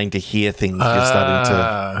 You're starting to hear things. You're starting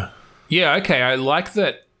to... Yeah, okay. I like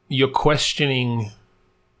that you're questioning...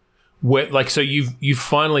 so you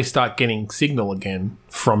finally start getting signal again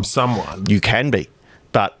from someone. You can be,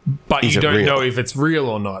 but you don't know if it's real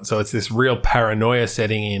or not. So it's this real paranoia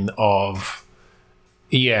setting in of,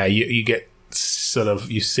 you get sort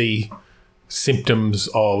of, you see symptoms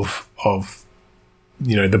of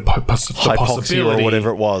the possibility or whatever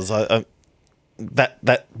it was.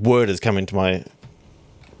 That word has come into my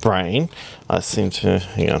brain. I seem to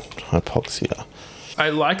hang on, hypoxia. I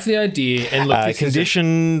like the idea, and look, this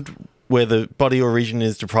conditioned where the body or region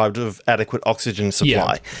is deprived of adequate oxygen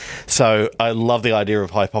supply. Yeah. So I love the idea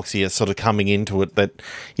of hypoxia sort of coming into it. That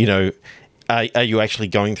are you actually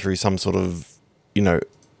going through some sort of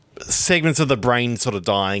segments of the brain sort of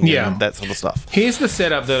dying? And that sort of stuff. Here's the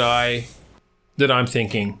setup that I'm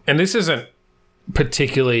thinking, and this isn't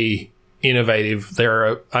particularly innovative. There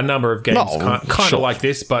are a number of games kind of like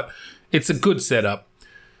this, but it's a good setup.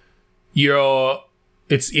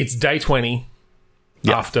 It's day 20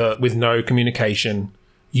 after, with no communication.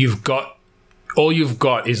 All you've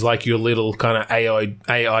got is like your little kind of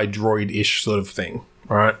AI droid-ish sort of thing,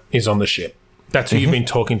 right? Is on the ship. That's who you've been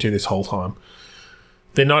talking to this whole time.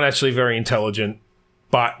 They're not actually very intelligent,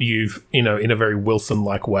 but you've, in a very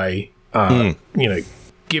Wilson-like way,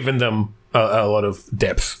 given them a lot of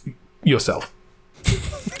depth yourself.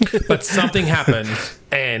 But something happened,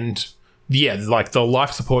 and like the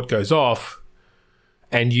life support goes off,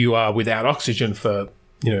 and you are without oxygen for,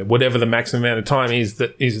 whatever the maximum amount of time is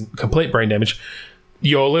that is complete brain damage.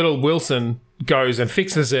 Your little Wilson goes and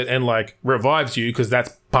fixes it and like revives you because that's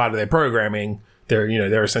part of their programming.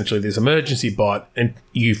 They're essentially this emergency bot, and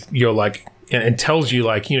you're like, and tells you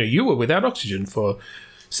like, you were without oxygen for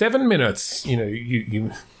 7 minutes.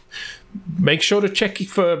 You make sure to check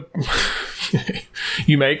for,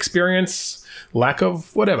 you may experience lack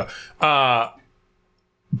of whatever.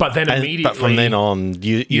 But then immediately... But from then on,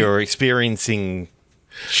 you're experiencing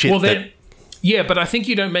shit. Well, but I think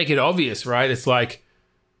you don't make it obvious, right? It's like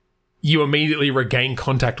you immediately regain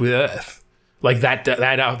contact with Earth. Like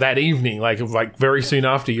that evening, like very soon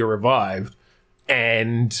after you're revived.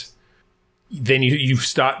 And then you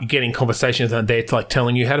start getting conversations and they're like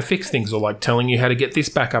telling you how to fix things or like telling you how to get this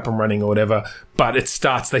back up and running or whatever. But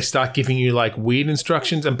they start giving you like weird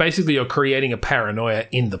instructions, and basically you're creating a paranoia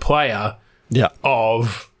in the player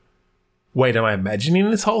of, wait, am I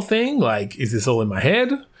imagining this whole thing? Like, is this all in my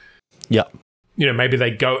head? Yeah. You know, maybe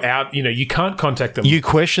they go out, you know, you can't contact them. You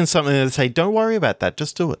question something and they say, don't worry about that,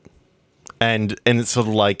 just do it. And it's sort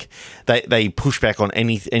of like they push back on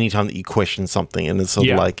any time that you question something, and it's sort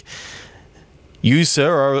of like, you,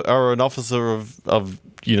 sir, are an officer of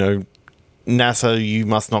you know, NASA. You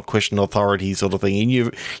must not question authority, sort of thing. And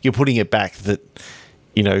you're putting it back that,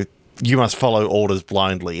 you know, you must follow orders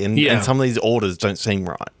blindly, and some of these orders don't seem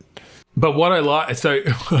right. But what I like, so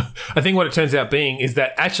I think what it turns out being is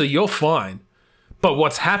that actually you're fine. But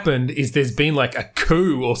what's happened is there's been like a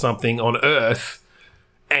coup or something on Earth,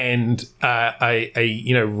 and a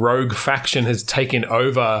you know, rogue faction has taken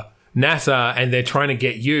over NASA, and they're trying to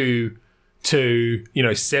get you to, you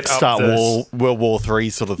know, start World War III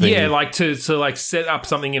sort of thing. Yeah, like to like set up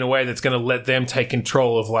something in a way that's going to let them take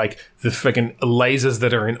control of like the freaking lasers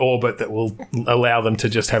that are in orbit that will allow them to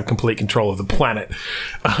just have complete control of the planet.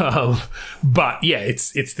 But yeah,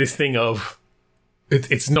 it's this thing of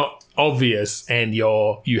it's not obvious, and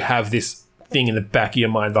you have this thing in the back of your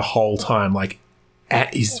mind the whole time, like,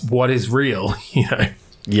 is what is real, you know?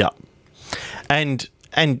 Yeah, and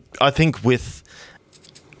I think with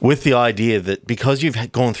the idea that because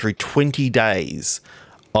you've gone through 20 days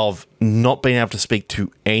of not being able to speak to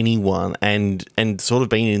anyone and sort of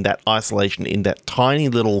being in that isolation in that tiny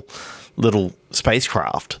little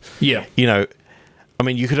spacecraft. Yeah. You know, I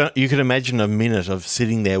mean, you could imagine a minute of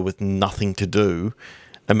sitting there with nothing to do.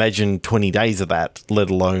 Imagine 20 days of that, let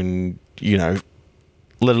alone a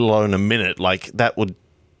minute. Like, that would,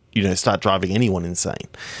 you know, start driving anyone insane.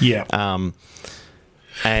 Yeah.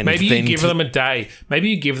 And maybe you give them a day. Maybe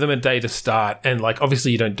you give them a day to start, and like,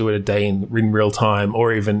 obviously you don't do it a day in real time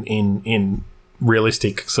or even in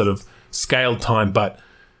realistic sort of scaled time, but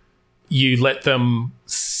you let them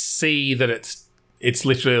see that it's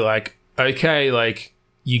literally like, okay, like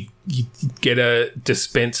you get a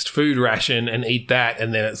dispensed food ration and eat that,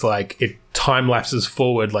 and then it's like it time lapses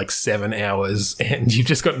forward like 7 hours, and you've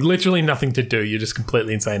just got literally nothing to do. You're just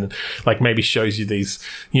completely insane, and like maybe shows you these,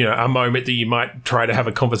 you know, a moment that you might try to have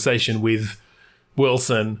a conversation with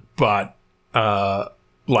Wilson, but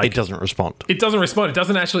like it doesn't respond. It doesn't respond. It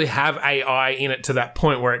doesn't actually have AI in it to that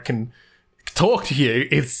point where it can talk to you.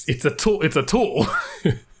 It's a tool. It's a tool.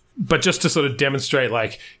 But just to sort of demonstrate,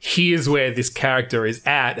 like, here's where this character is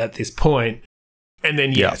at this point. And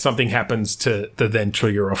then, something happens to then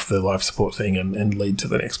trigger off the life support thing and lead to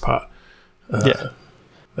the next part.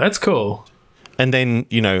 That's cool. And then,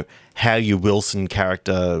 you know, how your Wilson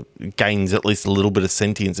character gains at least a little bit of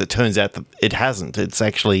sentience. It turns out that it hasn't. It's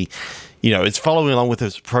actually, you know, it's following along with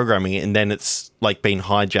its programming, and then it's, like, been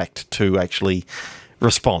hijacked to actually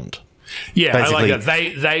respond. Yeah, basically, I like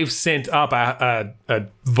that. They've sent up a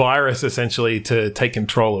virus essentially to take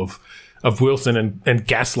control of Wilson and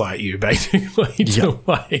gaslight you, basically, to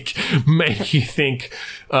like make you think,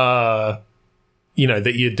 you know,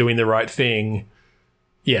 that you're doing the right thing.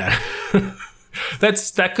 Yeah,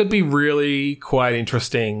 that could be really quite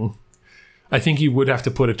interesting. I think you would have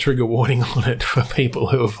to put a trigger warning on it for people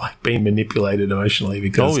who have like been manipulated emotionally,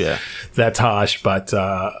 because that's harsh. But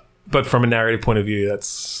from a narrative point of view,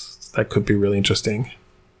 that could be really interesting.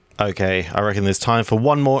 Okay, I reckon there's time for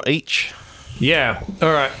one more each. Yeah.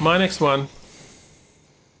 All right, my next one.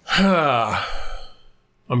 I'm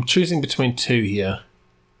choosing between two here.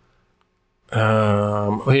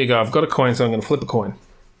 Here you go. I've got a coin, so I'm going to flip a coin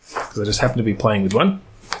because I just happen to be playing with one.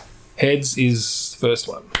 Heads is the first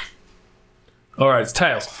one. All right, it's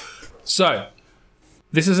tails. So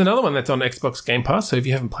this is another one that's on Xbox Game Pass, so if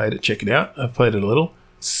you haven't played it, check it out. I've played it a little.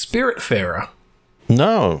 Spiritfarer.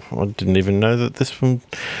 No, I didn't even know that this one...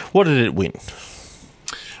 What did it win?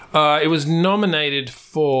 It was nominated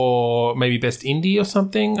for maybe Best Indie or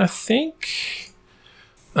something, I think.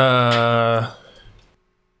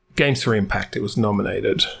 Games for Impact, it was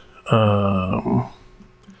nominated. And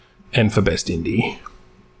for Best Indie.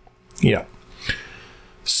 Yeah.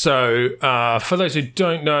 So, for those who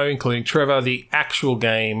don't know, including Trevor, the actual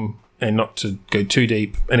game, and not to go too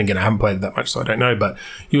deep, and again, I haven't played it that much, so I don't know, but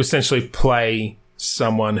you essentially play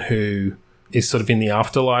someone who is sort of in the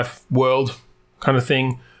afterlife world kind of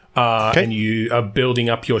thing, and you are building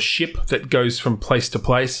up your ship that goes from place to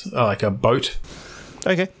place, like a boat.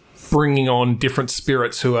 Okay. Bringing on different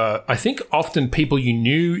spirits who are, I think, often people you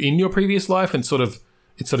knew in your previous life, and it sort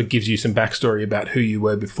of gives you some backstory about who you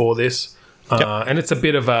were before this. And it's a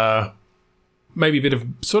bit of a maybe a bit of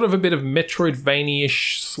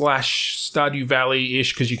Metroidvania-ish / Stardew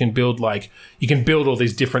Valley-ish, because you can build all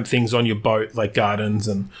these different things on your boat, like gardens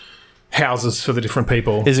and houses for the different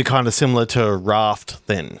people. Is it kind of similar to Raft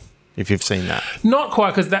then, if you've seen that? Not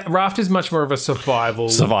quite, because that Raft is much more of a survival,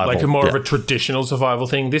 like more of a traditional survival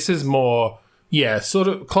thing. This is more, sort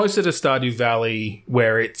of closer to Stardew Valley,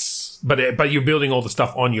 where but you're building all the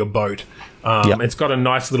stuff on your boat. It's got a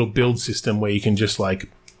nice little build system where you can just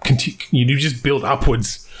you just build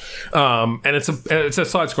upwards, and it's a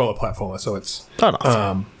side scroller platformer, so it's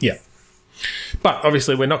nice. But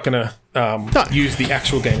obviously, we're not going to use the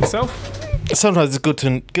actual game itself. Sometimes it's good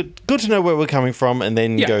to know where we're coming from, and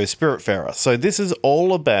then go Spiritfarer. So this is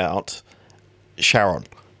all about Sharon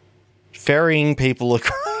ferrying people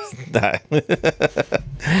across the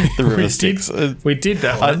river Styx. We did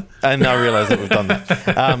that one, and I realise that we've done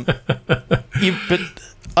that. But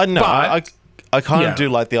I know I kind of do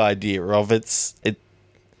like the idea of it's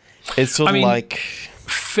sort of like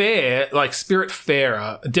fair, like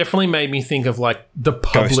Spiritfarer definitely made me think of like the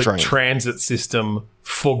public transit system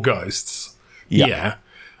for ghosts. Yeah.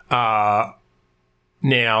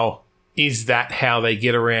 Now, is that how they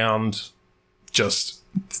get around just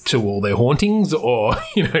to all their hauntings, or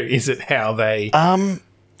is it how they?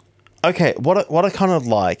 Okay, what I kind of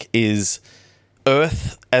like is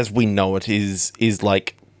Earth as we know it is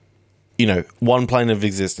like, one plane of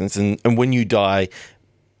existence, and when you die,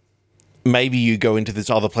 maybe you go into this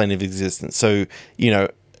other plane of existence. So,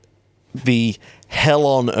 the hell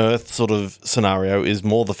on Earth sort of scenario is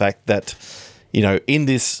more the fact that, in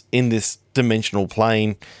this dimensional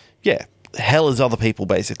plane, hell is other people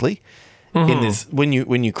basically. Mm-hmm. In this,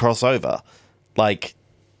 when you cross over, like,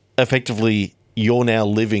 effectively you're now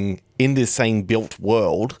living in this same built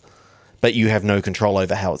world, but you have no control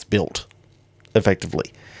over how it's built.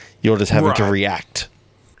 Effectively, you're just having to react.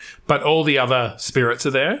 But all the other spirits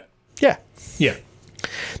are there. Yeah. Yeah.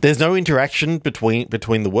 There's no interaction between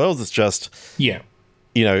the worlds. It's just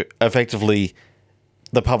effectively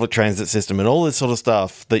the public transit system and all this sort of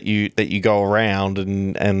stuff that you go around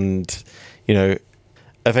and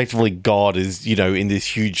effectively God is in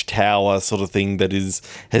this huge tower sort of thing that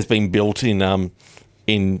has been built in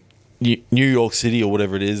New York City or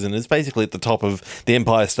whatever it is, and it's basically at the top of the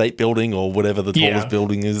Empire State Building or whatever the tallest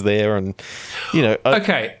building is there, and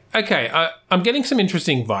Okay. I'm getting some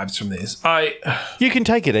interesting vibes from this. You can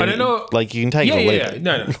take it. I don't know. Like, you can take it or leave it.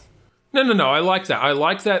 No. I like that. I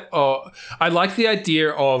like that. I like the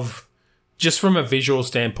idea of, just from a visual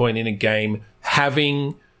standpoint in a game,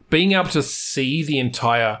 being able to see the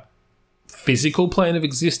entire physical plane of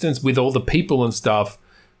existence with all the people and stuff,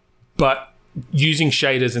 but using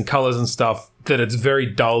shaders and colors and stuff that it's very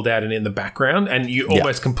dulled out and in the background, and you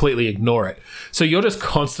almost completely ignore it. So you're just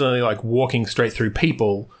constantly like walking straight through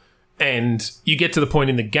people, and you get to the point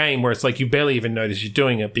in the game where it's like you barely even notice you're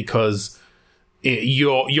doing it, because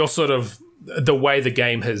you're sort of, the way the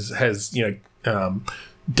game has done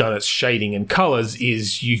its shading and colors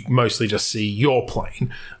is you mostly just see your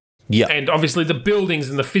plane. Yeah. And obviously the buildings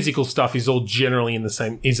and the physical stuff is all generally in the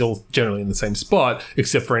same spot,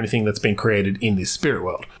 except for anything that's been created in this spirit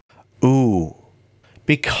world. Ooh.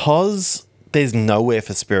 Because there's nowhere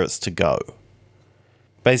for spirits to go.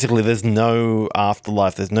 Basically, there's no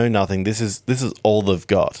afterlife, there's no nothing. This is all they've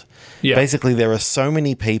got. Yeah. Basically, there are so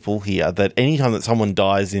many people here that anytime that someone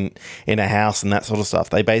dies in a house and that sort of stuff,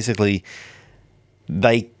 they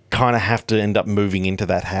kind of have to end up moving into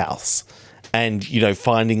that house. And,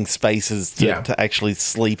 finding spaces to actually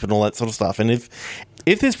sleep and all that sort of stuff. And if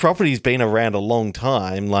this property's been around a long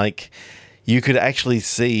time, like, you could actually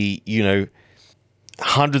see,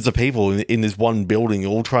 hundreds of people in this one building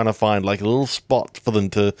all trying to find, like, a little spot for them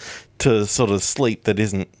to sort of sleep that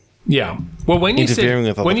isn't well, when you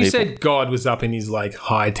said God was up in his, like,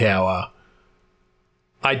 high tower,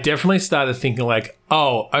 I definitely started thinking, like,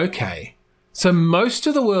 oh, okay. So most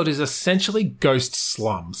of the world is essentially ghost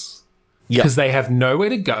slums. Because they have nowhere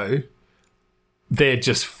to go. They're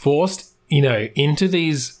just forced, into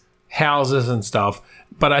these houses and stuff.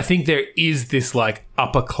 But I think there is this, like,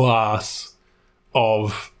 upper class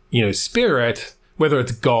of, spirit, whether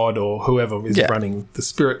it's God or whoever is running the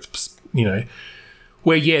spirit,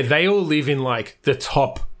 where, they all live in, like, the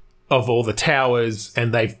top of all the towers,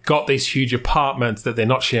 and they've got these huge apartments that they're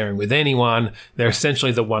not sharing with anyone. They're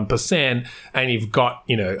essentially the 1%, and you've got,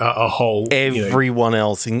 a whole... Everyone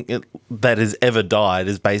else that has ever died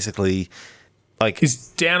is basically, like...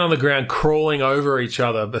 is down on the ground, crawling over each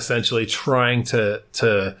other, essentially trying to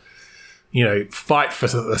fight for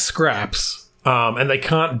the scraps, and they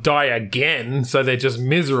can't die again, so they're just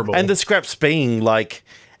miserable. And the scraps being, like...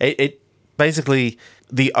 It basically...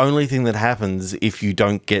 the only thing that happens if you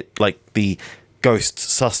don't get like the ghost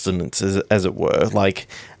sustenance, as it were, like,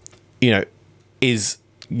 is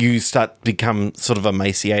you start to become sort of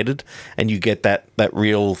emaciated, and you get that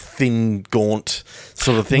real thin, gaunt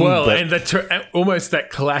sort of thing. Well, and almost that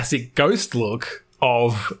classic ghost look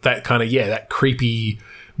of that kind of that creepy,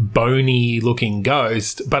 bony looking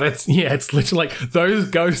ghost. But it's literally like those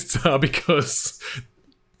ghosts are because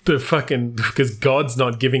God's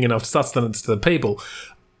not giving enough sustenance to the people.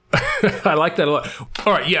 I like that a lot.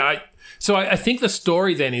 All right, so I think the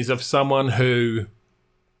story then is of someone who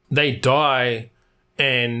they die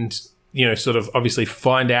and, sort of obviously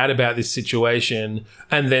find out about this situation.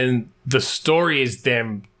 And then the story is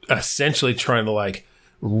them essentially trying to like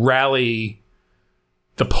rally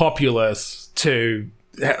the populace to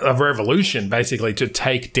a revolution, basically, to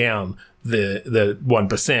take down the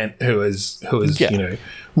 1% who is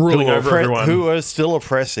ruling over everyone, who are still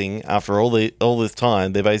oppressing after all this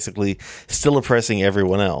time. They're basically still oppressing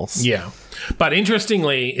everyone else. Yeah, but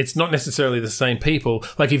interestingly, it's not necessarily the same people.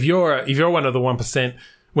 Like if you're one of the 1%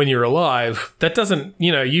 when you're alive, that doesn't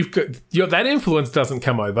that influence doesn't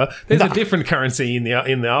come over. There's a different currency in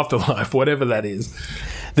the afterlife, whatever that is.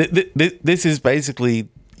 This is basically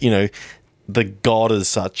the god as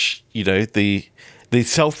such. The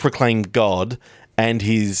self-proclaimed god and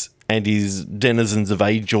his denizens of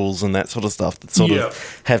angels and that sort of stuff that sort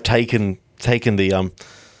of have taken the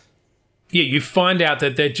you find out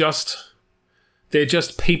that they're just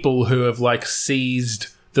people who have like seized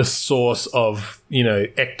the source of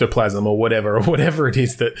ectoplasm or whatever it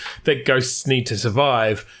is that ghosts need to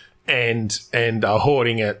survive, and are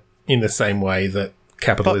hoarding it in the same way that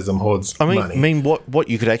capitalism hoards money. I mean, what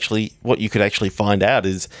you could actually find out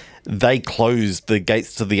is they closed the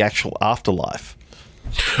gates to the actual afterlife.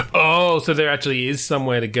 Oh, so there actually is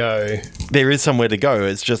somewhere to go. There is somewhere to go.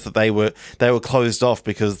 It's just that they were closed off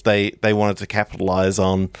because they wanted to capitalize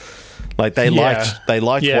on, like they liked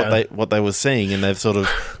what they were seeing, and they've sort of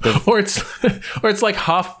or it's like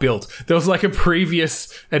half built. There was like a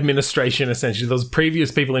previous administration, essentially. There was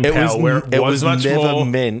previous people in power where it was much never more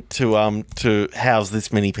meant to house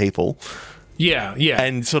this many people. Yeah,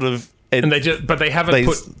 and sort of, and they haven't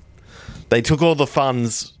put. They took all the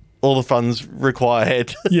funds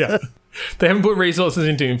required. Yeah. They haven't put resources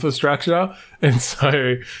into infrastructure, and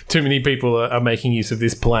so too many people are making use of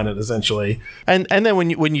this planet, essentially. And then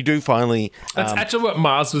when you do finally... That's actually what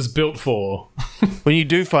Mars was built for. When you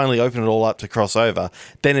do finally open it all up to cross over,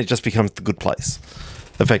 then it just becomes the good place,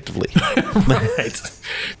 effectively. Right.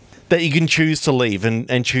 That you can choose to leave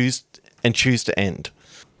and choose to end.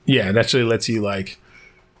 Yeah, it actually lets you, like,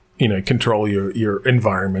 control your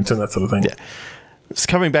environment and that sort of thing. Yeah. It's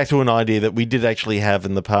coming back to an idea that we did actually have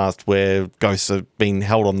in the past where ghosts have been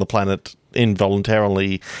held on the planet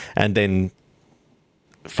involuntarily, and then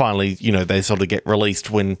finally, they sort of get released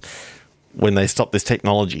when they stop this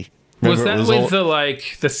technology. Remember, was that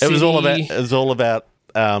the city? It was all about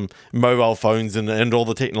mobile phones and all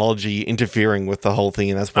the technology interfering with the whole thing,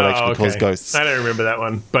 and that's what actually caused ghosts. I don't remember that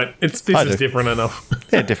one, but this is different enough.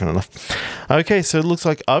 Yeah, different enough. Okay, so it looks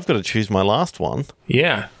like I've got to choose my last one.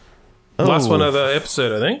 Yeah. Last one of the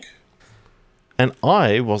episode, I think. And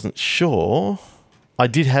I wasn't sure. I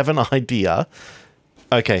did have an idea.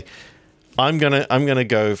 Okay. I'm gonna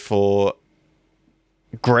go for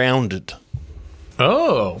Grounded.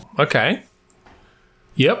 Oh, okay.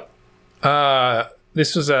 Yep.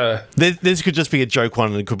 This was This could just be a joke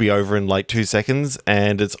one, and it could be over in like 2 seconds,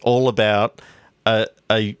 and it's all about a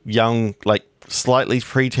young, like slightly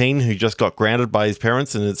preteen who just got grounded by his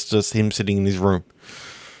parents, and it's just him sitting in his room.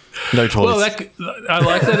 No toys. Well, I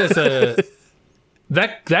like that as a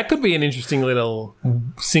that could be an interesting little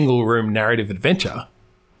single room narrative adventure.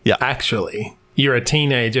 Yeah, actually, you're a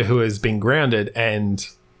teenager who has been grounded, and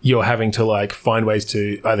you're having to like find ways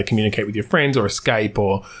to either communicate with your friends or escape,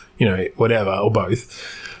 or whatever, or both.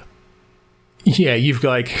 Yeah, you've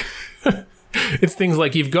like it's things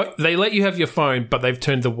like they let you have your phone, but they've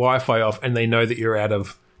turned the Wi-Fi off, and they know that you're out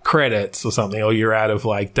of credits or something, or you're out of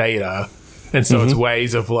like data. And so it's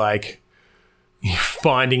ways of like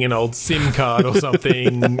finding an old SIM card or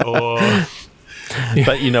something, or.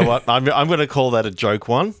 But you know what? I'm going to call that a joke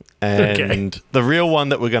one, and the real one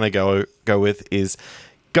that we're going to go with is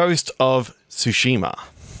Ghost of Tsushima.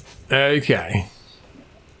 Okay,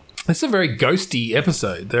 it's a very ghosty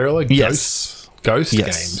episode. There are like ghost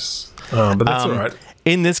games, but that's all right.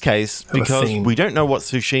 In this case, because we don't know what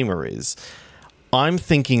Tsushima is, I'm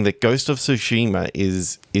thinking that Ghost of Tsushima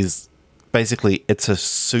is basically, it's a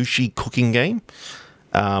sushi cooking game.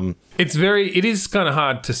 It is kind of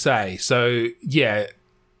hard to say. So, yeah,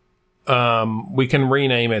 we can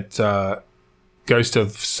rename it Ghost of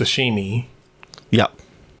Sashimi, Yep.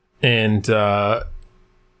 and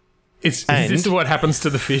is this what happens to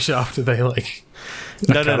the fish after they like?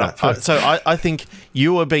 No. So I think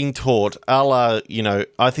you are being taught, a la,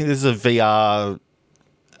 I think this is a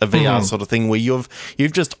VR sort of thing where you've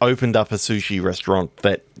just opened up a sushi restaurant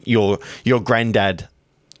that your granddad,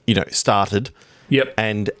 started. Yep.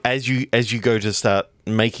 And as you go to start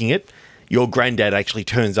making it, your granddad actually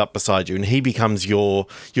turns up beside you, and he becomes your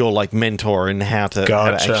like mentor in how to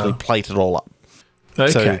actually plate it all up.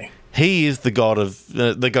 Okay. So he is the god of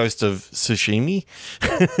the ghost of sashimi,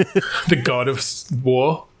 the god of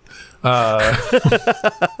war,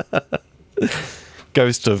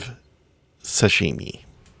 ghost of sashimi.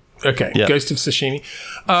 Okay, yep. Ghost of Sashimi.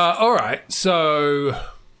 All right, so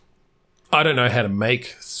I don't know how to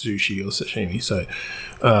make sushi or sashimi, so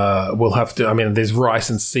we'll have to. I mean, there's rice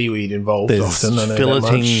and seaweed involved. There's often. I know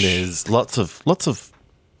filleting. There's lots of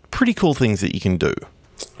pretty cool things that you can do.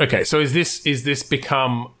 Okay, so is this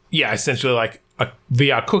become essentially like a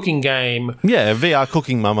VR cooking game? Yeah, a VR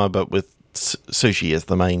cooking mama, but with sushi as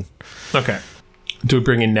the main. Okay. Do we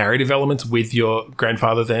bring in narrative elements with your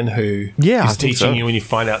grandfather then, who is teaching you, and you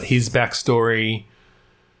find out his backstory?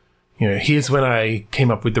 Here's when I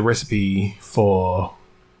came up with the recipe for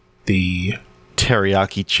the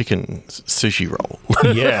teriyaki chicken sushi roll.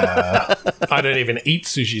 Yeah. I don't even eat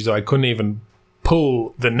sushi, so I couldn't even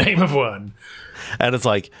pull the name of one. And it's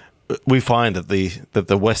like, we find that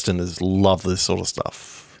the Westerners love this sort of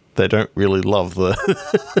stuff. They don't really love the...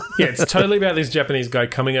 Yeah, it's totally about this Japanese guy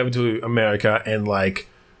coming over to America and, like,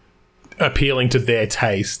 appealing to their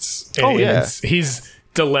tastes. And it's his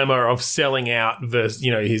dilemma of selling out versus,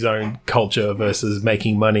 his own culture versus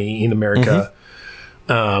making money in America,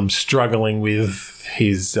 struggling with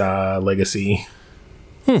his legacy.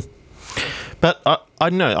 But I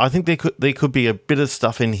don't know. I think there could be a bit of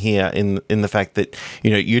stuff in here in the fact that,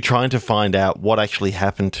 you're trying to find out what actually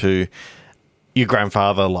happened to your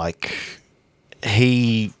grandfather. Like,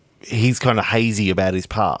 he's kind of hazy about his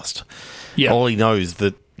past. Yeah. All he knows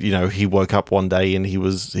that, he woke up one day and he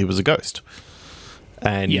was a ghost.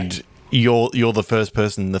 And you're the first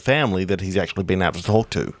person in the family that he's actually been able to talk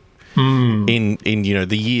to. In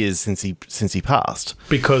the years since he passed,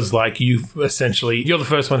 because like you're the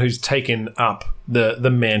first one who's taken up the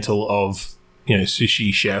mantle of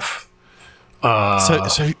sushi chef.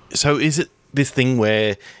 So is it this thing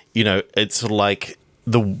where it's sort of like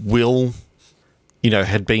the will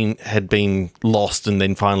had been lost and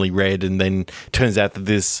then finally read, and then turns out that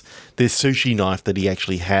this sushi knife that he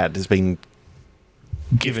actually had has been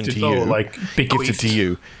given to you, like gifted to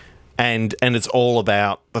you. And it's all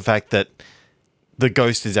about the fact that the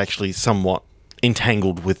ghost is actually somewhat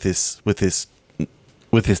entangled with this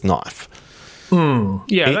knife.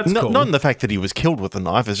 Yeah, that's cool. Not in the fact that he was killed with a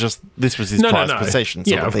knife. It's just this was his prized possession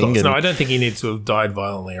sort of thing. Course. No, I don't think he needs to have died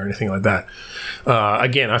violently or anything like that.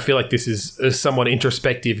 Again, I feel like this is a somewhat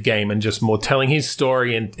introspective game and just more telling his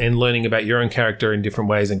story and learning about your own character in different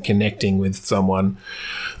ways and connecting with someone.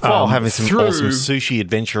 While having some awesome sushi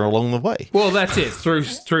adventure along the way. Well, that's it.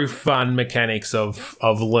 Through fun mechanics of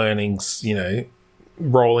learnings,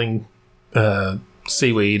 rolling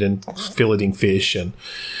seaweed and filleting fish and...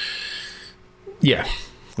 Yeah,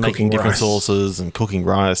 making different sauces and cooking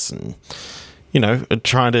rice, and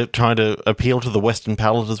trying to appeal to the Western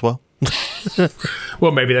palate as well.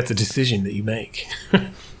 Well, maybe that's a decision that you make.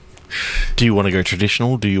 Do you want to go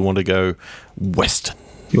traditional? Do you want to go Western?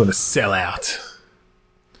 You want to sell out?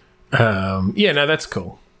 No, that's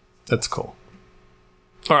cool. That's cool.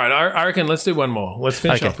 All right, I reckon let's do one more. Let's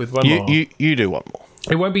finish off with one more. You do one more.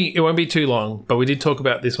 It won't be too long, but we did talk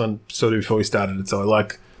about this one sort of before we started it, so I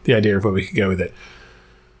like the idea of where we could go with it.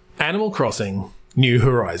 Animal Crossing New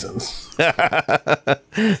Horizons. I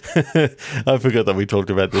forgot that we talked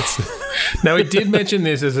about this. Now, we did mention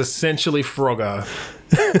this as essentially Frogger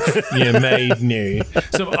made new.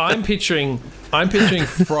 So I'm picturing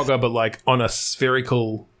Frogger, but like on a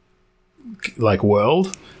spherical like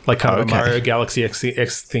world, like kind of a Mario Galaxy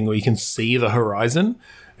X thing where you can see the horizon,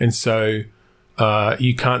 and so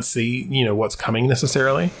you can't see what's coming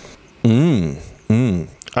necessarily.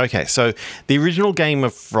 Okay, so the original game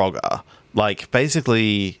of Frogger, like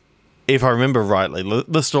basically, if I remember rightly,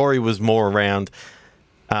 the story was more around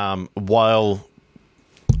while,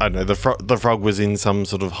 I don't know, the frog was in some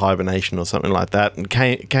sort of hibernation or something like that, and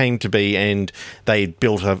came to be, and they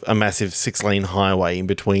built a massive 6-lane highway in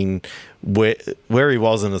between where he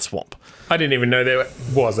was and a swamp. I didn't even know there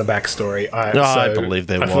was a backstory. I believe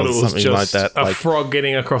there was something like that. A frog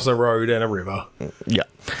getting across a road and a river. Yeah.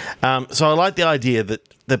 So I like the idea that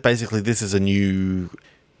basically this is a new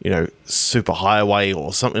super highway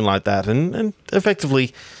or something like that, and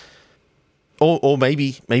effectively, or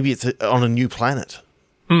maybe it's on a new planet.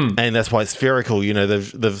 And that's why it's spherical.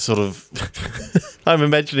 They've sort of. I'm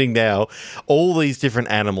imagining now all these different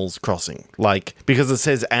animals crossing, because it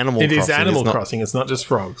says animal. It crossing. is Animal Crossing. It's not just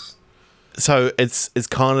frogs. So it's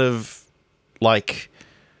kind of like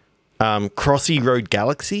Crossy Road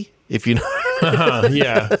Galaxy, if you know.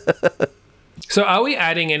 Yeah. So are we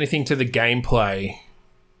adding anything to the gameplay?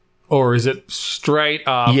 Or is it straight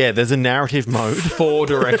up? Yeah, there's a narrative mode. 4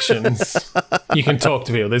 directions. You can talk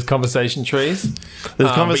to people. There's conversation trees. There's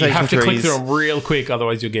conversation trees. But you have to click through them real quick,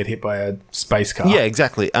 otherwise you'll get hit by a space car. Yeah,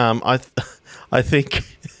 exactly. I think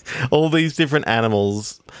all these different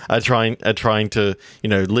animals are trying to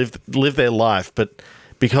live their life, but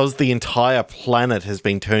because the entire planet has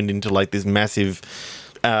been turned into this massive.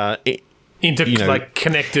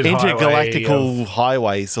 Connected intergalactical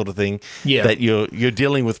highway sort of thing. Yeah. That you're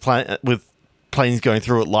dealing with planes going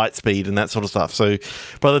through at light speed and that sort of stuff. So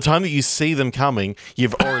by the time that you see them coming,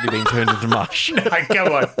 you've already been turned into mush.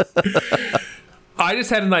 Come on. I just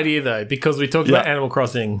had an idea though, because we talked about Animal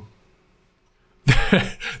Crossing,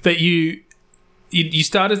 that you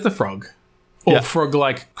start as the frog or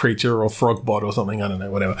frog-like creature or frog bot or something. I don't know,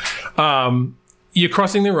 whatever. You're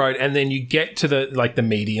crossing the road and then you get to the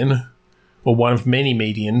median. Or one of many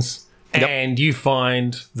medians, and you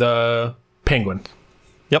find the penguin.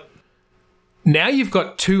 Yep. Now you've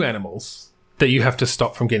got 2 animals that you have to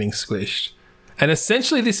stop from getting squished. And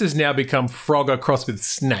essentially this has now become Frogger crossed with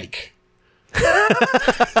snake.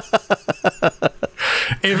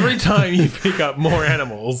 Every time you pick up more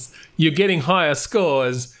animals, you're getting higher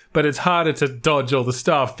scores, but it's harder to dodge all the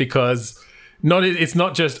stuff because... it's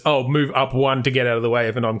not just, move up 1 to get out of the way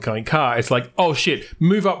of an oncoming car. It's like, oh shit,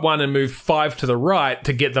 move up 1 and move 5 to the right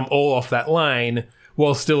to get them all off that lane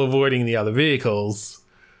while still avoiding the other vehicles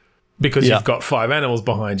because you've got 5 animals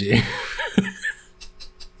behind you.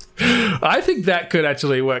 I think that could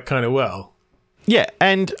actually work kind of well. Yeah,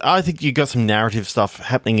 and I think you got some narrative stuff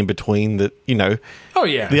happening in between that, Oh,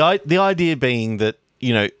 yeah. The idea being that,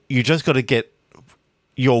 you just got to get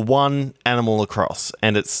your one animal across,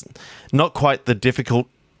 and it's not quite the difficulty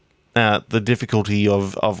of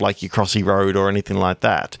your Crossy Road or anything like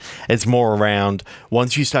that. It's more around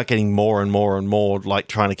once you start getting more and more and more,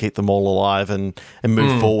 trying to keep them all alive and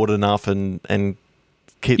move forward enough and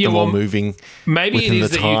keep them all moving. Maybe within it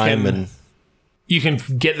is the that time you can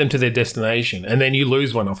get them to their destination, and then you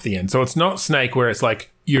lose one off the end. So it's not Snake where it's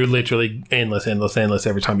like you're literally endless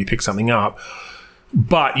every time you pick something up.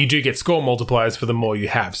 But you do get score multipliers for the more you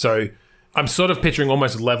have. So I'm sort of picturing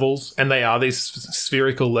almost levels, and they are these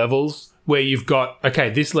spherical levels where you've got, okay,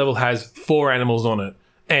 this level has 4 animals on it,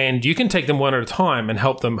 and you can take them one at a time and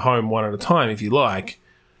help them home one at a time if you like.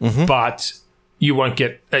 Mm-hmm. But you won't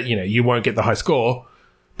get, the high score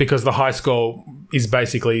because the high score is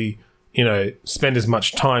basically, spend as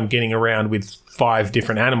much time getting around with 5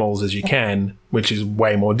 different animals as you can, which is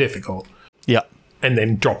way more difficult. Yeah. And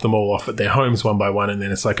then drop them all off at their homes one by one, and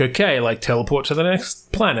then it's like, okay, teleport to the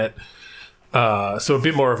next planet. So a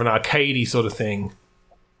bit more of an arcadey sort of thing.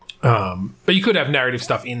 But you could have narrative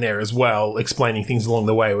stuff in there as well, explaining things along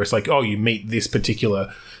the way where it's like, oh, you meet this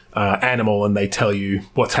particular animal and they tell you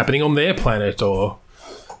what's happening on their planet or,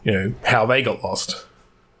 how they got lost.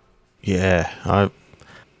 Yeah, I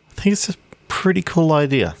think it's a pretty cool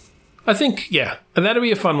idea. I think, yeah, and that'd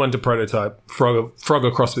be a fun one to prototype, Frog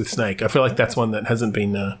across with Snake. I feel like that's one that hasn't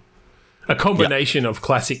been a combination of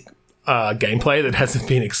classic gameplay that hasn't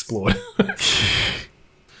been explored.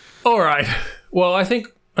 All right. Well, I think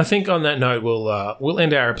on that note we'll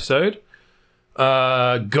end our episode.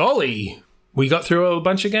 Golly, we got through a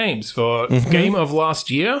bunch of games for Game of Last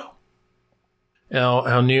Year,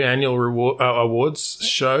 our new annual awards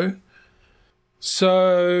show.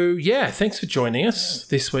 So, yeah, thanks for joining us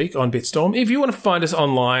this week on Bitstorm. If you want to find us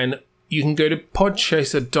online, you can go to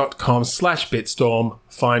podchaser.com/Bitstorm,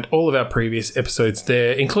 find all of our previous episodes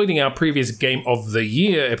there, including our previous Game of the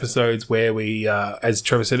Year episodes where we, as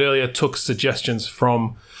Trevor said earlier, took suggestions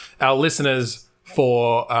from our listeners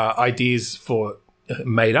for ideas for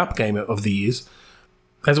made-up Game of the Years,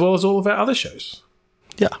 as well as all of our other shows.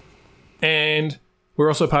 Yeah. And we're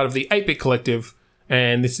also part of the 8-Bit Collective,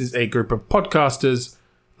 and this is a group of podcasters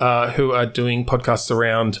who are doing podcasts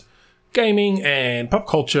around gaming and pop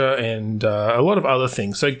culture and a lot of other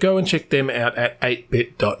things. So go and check them out at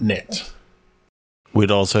 8bit.net.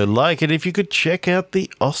 We'd also like it if you could check out the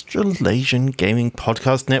Australasian Gaming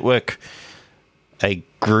Podcast Network, a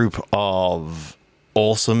group of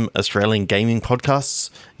awesome Australian gaming podcasts.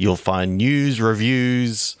 You'll find news,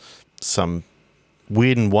 reviews, some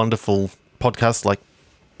weird and wonderful podcasts like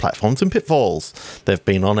Platforms and Pitfalls. They've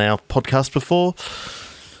been on our podcast before,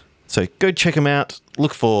 so go check them out.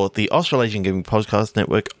 Look for the Australasian Gaming Podcast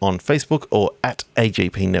Network on Facebook or at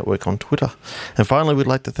AGP Network on Twitter. And finally, we'd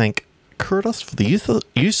like to thank Kudos for the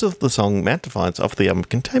use of the song Mount Defiance off the album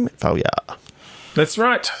Containment Failure. That's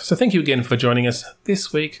right. So thank you again for joining us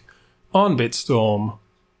this week on Bitstorm.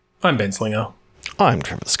 I'm Ben Slinger. I'm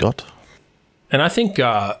Trevor Scott. And I think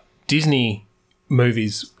Disney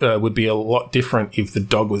movies would be a lot different if the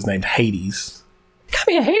dog was named Hades.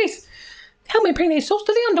 Come here, Hades. Help me bring these souls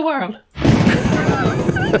to the underworld.